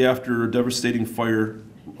 shortly after a devastating fire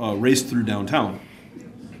raced through downtown.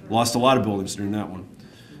 Lost a lot of buildings during that one.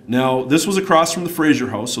 Now, this was across from the Fraser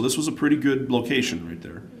House, so this was a pretty good location right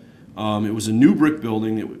there. It was a new brick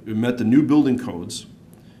building. It met the new building codes.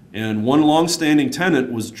 And one long-standing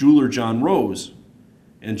tenant was jeweler John Rose.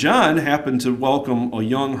 And John happened to welcome a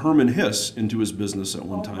young Herman Hiss into his business at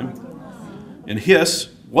one time. And Hiss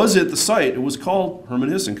was at the site. It was called Herman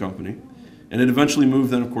Hiss and Company. And it eventually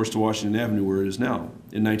moved then, of course, to Washington Avenue, where it is now,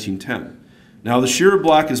 in 1910. Now, the Shearer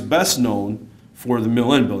Block is best known for the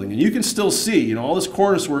Mill End building. And you can still see, all this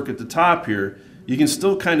cornice work at the top here, you can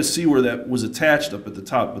still kind of see where that was attached up at the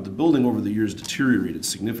top, but the building over the years deteriorated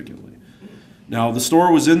significantly. Now, the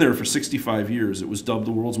store was in there for 65 years. It was dubbed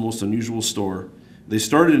the world's most unusual store. They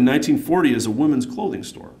started in 1940 as a women's clothing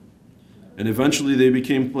store. And eventually they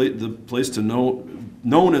became the place to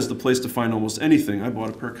known as the place to find almost anything. I bought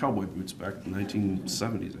a pair of cowboy boots back in the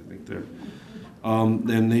 1970s, I think, there.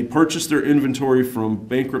 And they purchased their inventory from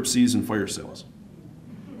bankruptcies and fire sales.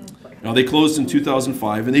 Now, they closed in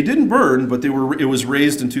 2005, and they didn't burn, but it was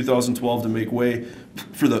raised in 2012 to make way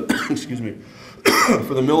for the, excuse me,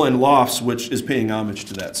 for the Mill End Lofts, which is paying homage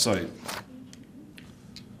to that site.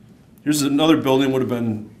 Here's another building, would have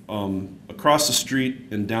been across the street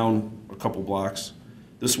and down a couple blocks.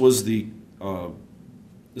 This was built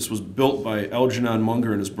by Algernon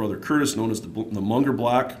Munger and his brother Curtis, known as the Munger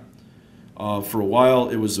Block. For a while,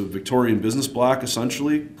 it was a Victorian business block,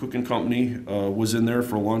 essentially. Cook and Company was in there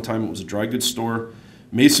for a long time. It was a dry goods store.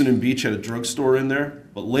 Mason and Beach had a drugstore in there,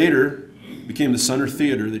 but later became the Center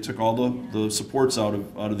Theater. They took all the supports out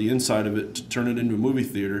of the inside of it to turn it into a movie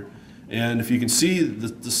theater. And if you can see,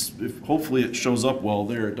 hopefully it shows up well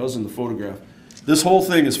there. It does in the photograph. This whole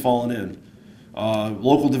thing has fallen in.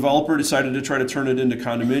 Local developer decided to try to turn it into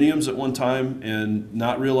condominiums at one time, and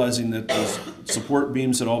not realizing that those support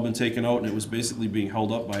beams had all been taken out and it was basically being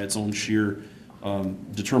held up by its own sheer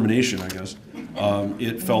determination, I guess,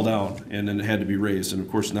 it fell down and then it had to be raised. And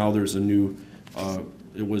of course now there's a new,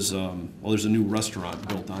 there's a new restaurant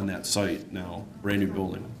built on that site now, brand new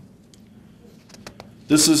building.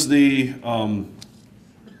 This is this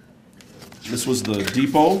was the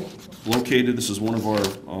depot located. This is one of our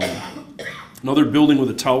another building with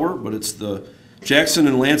a tower, but it's the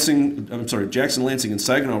Jackson, Lansing and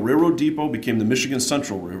Saginaw Railroad Depot became the Michigan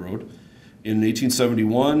Central Railroad in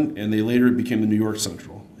 1871, and they later became the New York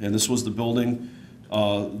Central. And this was the building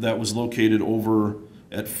that was located over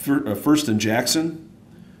at First and Jackson,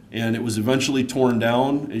 and it was eventually torn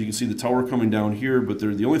down. And you can see the tower coming down here, but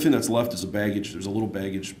the only thing that's left is there's a little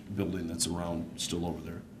baggage building that's around still over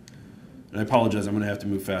there. And I apologize, I'm going to have to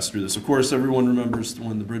move fast through this. Of course, everyone remembers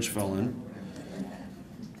when the bridge fell in.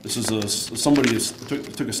 This is somebody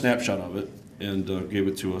took a snapshot of it and gave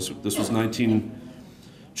it to us. This was June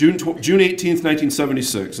 18th,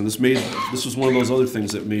 1976, and this was one of those other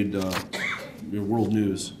things that made world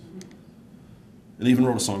news. And they even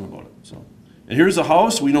wrote a song about it. So, and here's a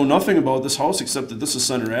house. We know nothing about this house except that this is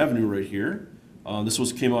Center Avenue right here.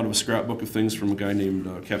 This came out of a scrapbook of things from a guy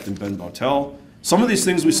named Captain Ben Bautel. Some of these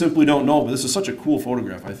things we simply don't know, but this is such a cool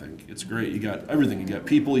photograph, I think. It's great. You got everything. You got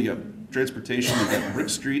people, you got transportation, you got brick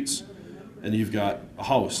streets, and you've got a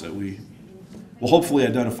house that we will hopefully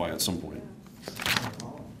identify at some point.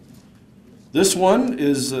 This one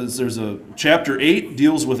there's a chapter 8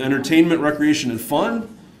 deals with entertainment, recreation, and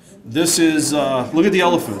fun. This is, look at the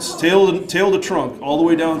elephants, tail to trunk, all the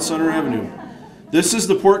way down Center Avenue. This is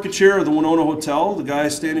the porte-cochere of the Winona Hotel. The guy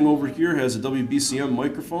standing over here has a WBCM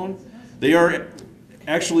microphone. They are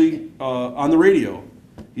actually on the radio.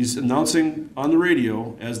 He's announcing on the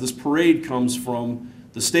radio as this parade comes from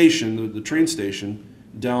the station, the train station,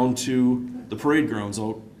 down to the parade grounds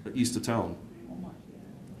out east of town.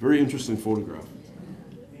 Very interesting photograph.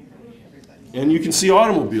 And you can see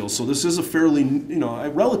automobiles, so this is a fairly,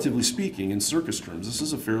 relatively speaking, in circus terms, this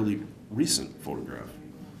is a fairly recent photograph.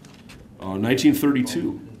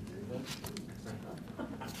 1932.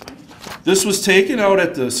 This was taken out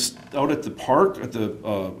at the park, at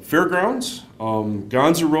the fairgrounds.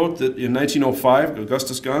 Gonza wrote that in 1905,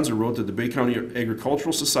 Augustus Gonza wrote that the Bay County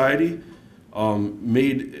Agricultural Society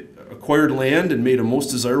acquired land and made a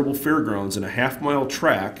most desirable fairgrounds in a half-mile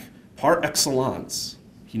track par excellence.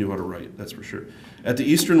 He knew how to write, that's for sure. At the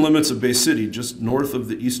eastern limits of Bay City, just north of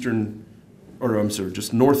the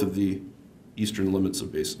eastern limits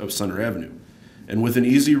of Center Avenue, and within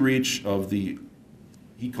easy reach of the,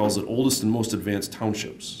 he calls it, oldest and most advanced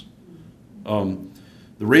townships. The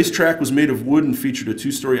racetrack was made of wood and featured a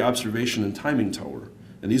 2-story observation and timing tower.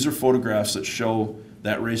 And these are photographs that show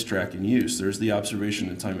that racetrack in use. There's the observation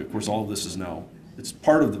and timing. Of course, all of this is now, it's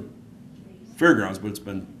part of the fairgrounds, but it's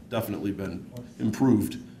definitely been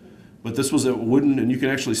improved. But this was a wooden, and you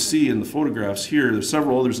can actually see in the photographs here, there's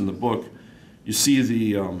several others in the book, you see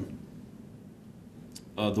the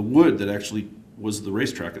wood that actually was the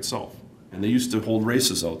racetrack itself. And they used to hold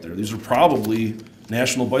races out there. These are probably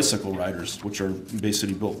National Bicycle Riders, which are Bay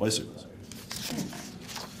City built bicycles.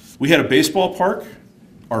 We had a baseball park,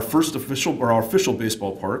 our official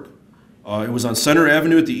baseball park. It was on Center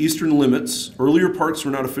Avenue at the eastern limits. Earlier parks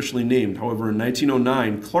were not officially named. However, in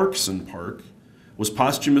 1909, Clarkson Park was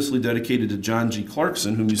posthumously dedicated to John G.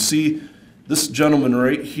 Clarkson, whom you see this gentleman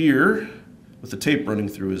right here with the tape running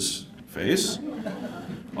through his face.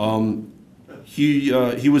 He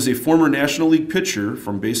was a former National League pitcher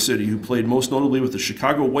from Bay City who played most notably with the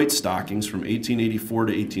Chicago White Stockings from 1884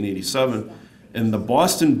 to 1887 and the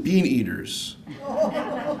Boston Bean Eaters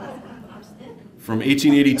from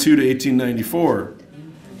 1882 to 1894.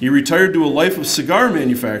 He retired to a life of cigar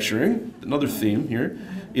manufacturing, another theme here,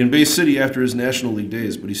 in Bay City after his National League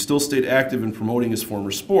days, but he still stayed active in promoting his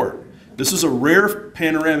former sport. This is a rare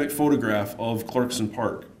panoramic photograph of Clarkson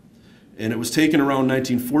Park. And it was taken around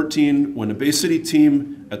 1914 when the Bay City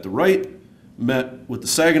team at the right met with the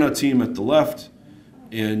Saginaw team at the left.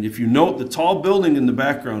 And if you note the tall building in the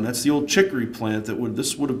background, that's the old chicory plant that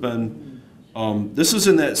this would have been, this is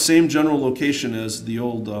in that same general location as the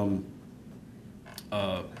old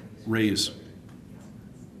Ray's.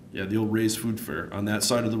 Yeah, the old Ray's Food Fair on that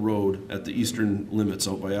side of the road at the eastern limits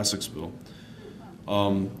out by Essexville.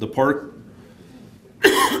 The park,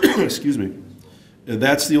 excuse me,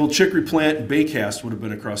 that's the old chicory plant. Baycast would have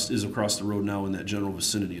been across the road now in that general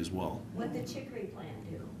vicinity as well. What did the chicory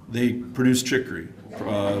plant do? They produce chicory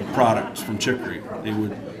products from chicory. They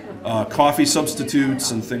would coffee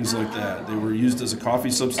substitutes and things like that. They were used as a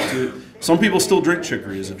coffee substitute. Some people still drink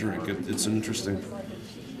chicory as a drink. It's an interesting.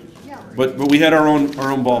 But we had our own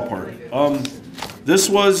ballpark. This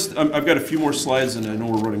was, I've got a few more slides and I know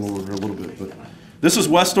we're running over here a little bit, but this is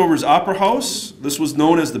Westover's Opera House. This was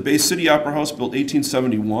known as the Bay City Opera House, built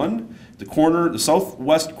 1871, the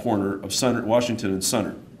southwest corner of Washington and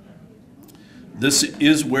Center. This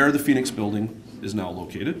is where the Phoenix building is now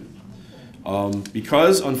located.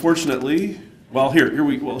 Because, unfortunately, well,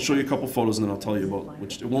 I'll show you a couple photos and then I'll tell you about,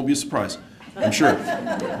 which it won't be a surprise, I'm sure.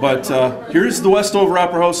 But here's the Westover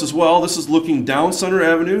Opera House as well. This is looking down Center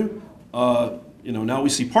Avenue. Now we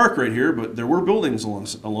see Park right here, but there were buildings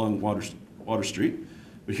along Water Street.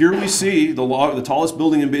 But here we see the tallest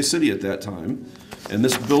building in Bay City at that time. And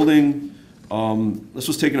this building, this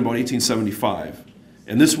was taken about 1875.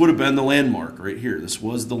 And this would have been the landmark right here. This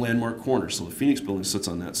was the landmark corner. So the Phoenix building sits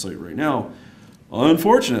on that site right now.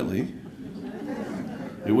 Unfortunately,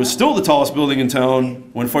 it was still the tallest building in town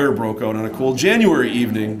when fire broke out on a cold January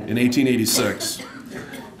evening in 1886.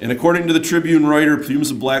 And according to the Tribune writer,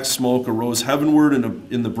 plumes of black smoke arose heavenward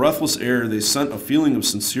in the breathless air. They sent a feeling of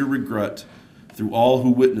sincere regret through all who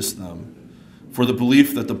witnessed them, for the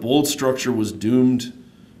belief that the bold structure was doomed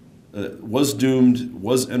and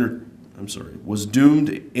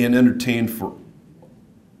entertained for.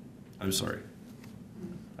 I'm sorry,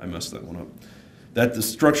 I messed that one up. That the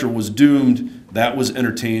structure was doomed, that was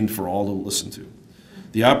entertained for all to listen to.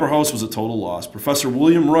 The Opera House was a total loss. Professor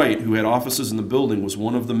William Wright, who had offices in the building, was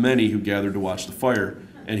one of the many who gathered to watch the fire,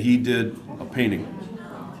 and he did a painting.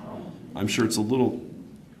 I'm sure it's a little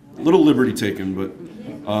liberty taken, but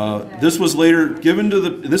this was later given to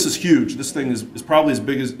this is huge. This thing is probably as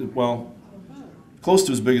big as, well, close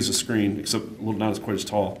to as big as a screen, except not as quite as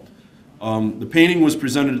tall. The painting was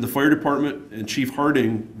presented to the fire department, and Chief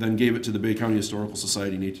Harding then gave it to the Bay County Historical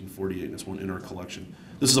Society in 1848, and it's one in our collection.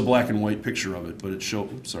 This is a black and white picture of it, but it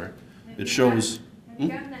shows. Have you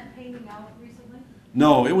gotten that painting out recently?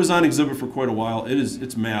 No, it was on exhibit for quite a while.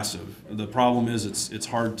 It's massive. The problem is it's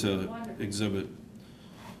hard to exhibit.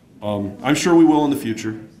 I'm sure we will in the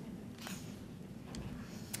future.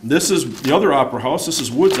 This is the other opera house. This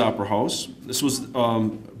is Wood's Opera House. This was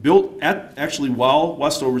built while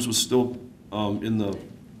Westover's was still an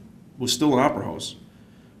opera house,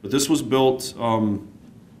 but this was built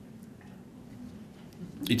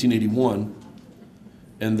 1881,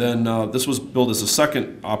 and then this was built as a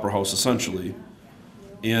second opera house essentially.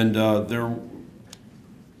 And let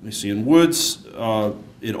me see, in Woods,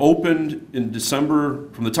 it opened in December.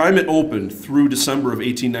 From the time it opened through December of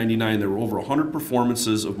 1899, there were over 100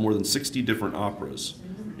 performances of more than 60 different operas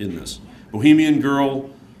in this. Bohemian Girl,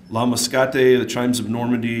 La Mascate, The Chimes of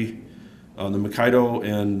Normandy, the Mikado,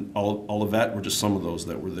 and Olivet were just some of those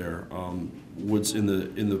that were there. Woods in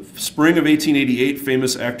the spring of 1888,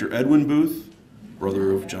 famous actor Edwin Booth,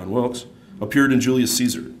 brother of John Wilkes, appeared in Julius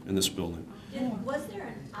Caesar in this building. Was there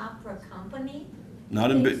an opera company?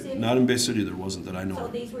 Not in Bay City? not in Bay City, there wasn't that I know So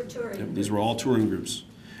of. these were touring? Yep, these were all touring groups.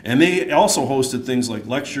 And they also hosted things like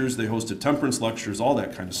lectures, they hosted temperance lectures, all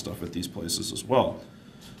that kind of stuff at these places as well.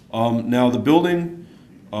 Now the building,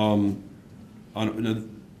 on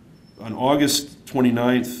August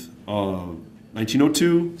 29th,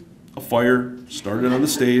 1902, a fire started on the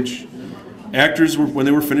stage. Actors, when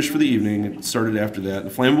they were finished for the evening, it started after that. The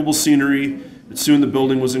flammable scenery, and soon the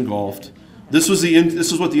building was engulfed. This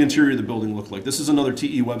is what the interior of the building looked like. This is another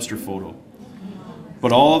T.E. Webster photo.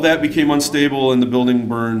 But all of that became unstable and the building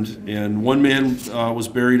burned. And one man was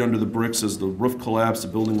buried under the bricks as the roof collapsed. The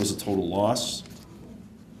building was a total loss.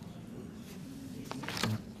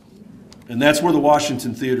 And that's where the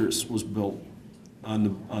Washington Theater was built,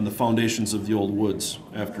 on the foundations of the old woods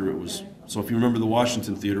after it was. So if you remember the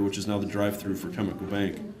Washington Theater, which is now the drive-through for Chemical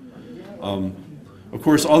Bank. Of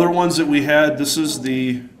course, other ones that we had, this is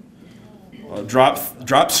the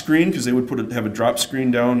drop screen, because they would have a drop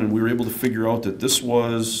screen down, and we were able to figure out that this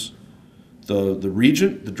was the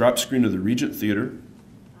Regent, the drop screen of the Regent Theater,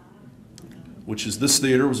 which is this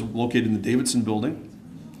theater, was located in the Davidson building.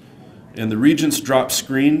 And the Regent's drop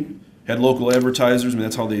screen had local advertisers. I mean,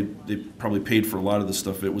 that's how they probably paid for a lot of this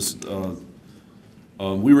stuff. It was,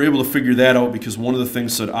 we were able to figure that out because one of the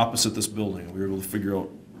things said opposite this building. We were able to figure out,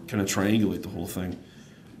 kind of triangulate the whole thing.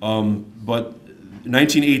 But in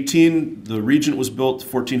 1918, the Regent was built,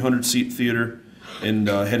 1,400-seat theater, and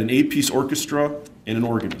had an 8-piece orchestra and an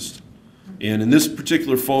organist. And in this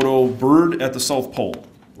particular photo, Bird at the South Pole,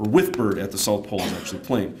 or with Bird at the South Pole is actually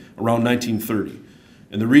playing, around 1930.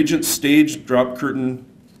 And the Regent's stage drop curtain,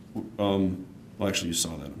 well, actually you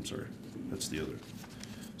saw that, I'm sorry. That's the other.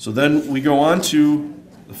 So then we go on to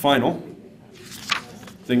the final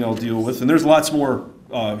thing I'll deal with. And there's lots more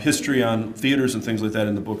history on theaters and things like that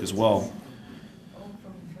in the book as well.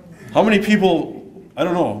 How many people, I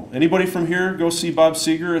don't know, anybody from here go see Bob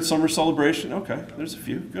Seger at Summer Celebration? Okay, there's a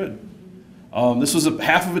few, good. This was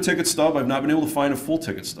half of a ticket stub. I've not been able to find a full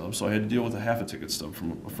ticket stub, so I had to deal with a half a ticket stub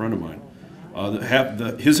from a friend of mine.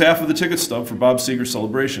 His half of the ticket stub for Bob Seger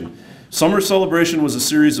Celebration. Summer Celebration was a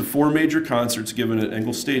series of 4 major concerts given at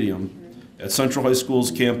Engel Stadium at Central High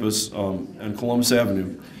School's campus on Columbus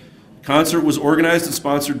Avenue. The concert was organized and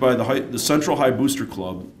sponsored by the Central High Booster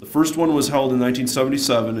Club. The first one was held in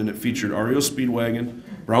 1977, and it featured REO Speedwagon,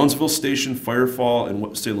 Brownsville Station, Firefall,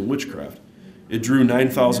 and Salem Witchcraft. It drew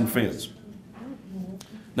 9,000 fans.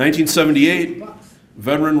 1978,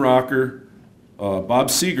 veteran rocker Bob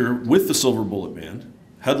Seger with the Silver Bullet Band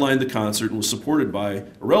headlined the concert and was supported by a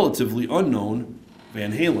relatively unknown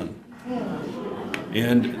Van Halen.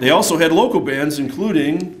 And they also had local bands,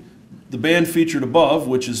 including the band featured above,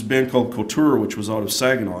 which is a band called Couture, which was out of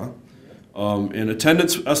Saginaw. And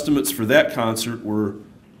attendance estimates for that concert were,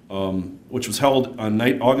 which was held on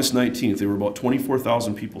August 19th, they were about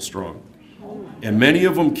 24,000 people strong. And many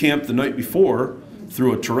of them camped the night before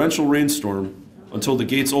through a torrential rainstorm until the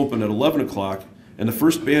gates opened at 11 o'clock, and the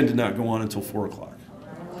first band did not go on until 4 o'clock.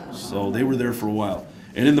 So they were there for a while.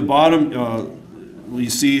 And in the bottom, we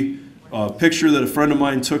see a picture that a friend of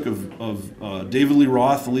mine took of David Lee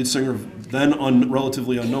Roth, the lead singer of then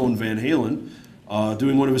relatively unknown Van Halen,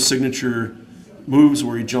 doing one of his signature moves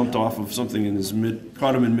where he jumped off of something in his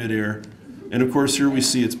caught him in midair. And of course, here we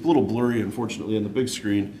see, it's a little blurry, unfortunately, on the big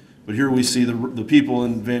screen, but here we see the people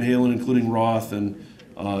in Van Halen, including Roth, and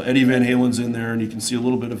Eddie Van Halen's in there, and you can see a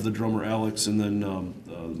little bit of the drummer Alex, and then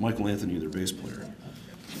Michael Anthony, their bass player.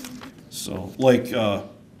 So, like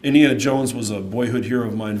Indiana Jones was a boyhood hero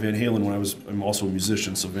of mine, Van Halen, I'm also a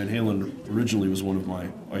musician, so Van Halen originally was one of my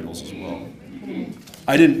idols as well.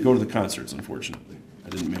 I didn't go to the concerts, unfortunately. I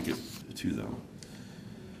didn't make it to them.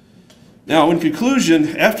 Now, in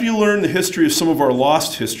conclusion, after you learn the history of some of our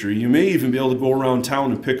lost history, you may even be able to go around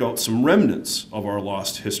town and pick out some remnants of our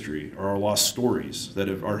lost history or our lost stories that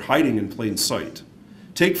are hiding in plain sight.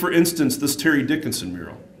 Take, for instance, this Terry Dickinson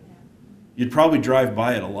mural. You'd probably drive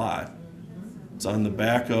by it a lot. It's on the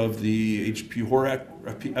back of the FP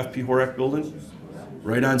Horak building,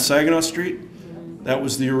 right on Saginaw Street. That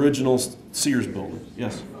was the original Sears building.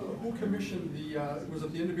 Yes? Who commissioned was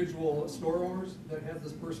it the individual store owners that had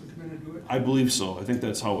this person come in and do it? I believe so. I think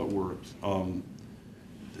that's how it worked. And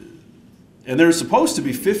there's supposed to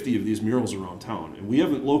be 50 of these murals around town, and we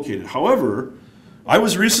haven't located. However, I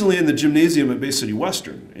was recently in the gymnasium at Bay City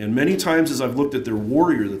Western, and many times as I've looked at their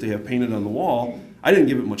warrior that they have painted on the wall, I didn't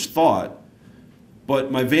give it much thought. But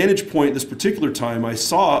my vantage point this particular time, I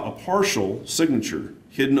saw a partial signature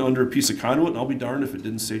hidden under a piece of conduit, and I'll be darned if it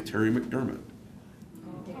didn't say Terry McDermott.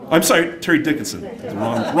 I'm sorry, Terry Dickinson.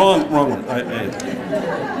 Wrong one.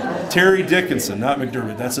 Terry Dickinson, not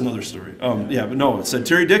McDermott. That's another story. Yeah, but no, it said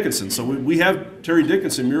Terry Dickinson. So we have Terry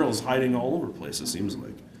Dickinson murals hiding all over the place, it seems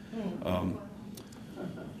like.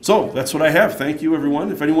 So that's what I have. Thank you, everyone.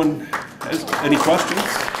 If anyone has any questions.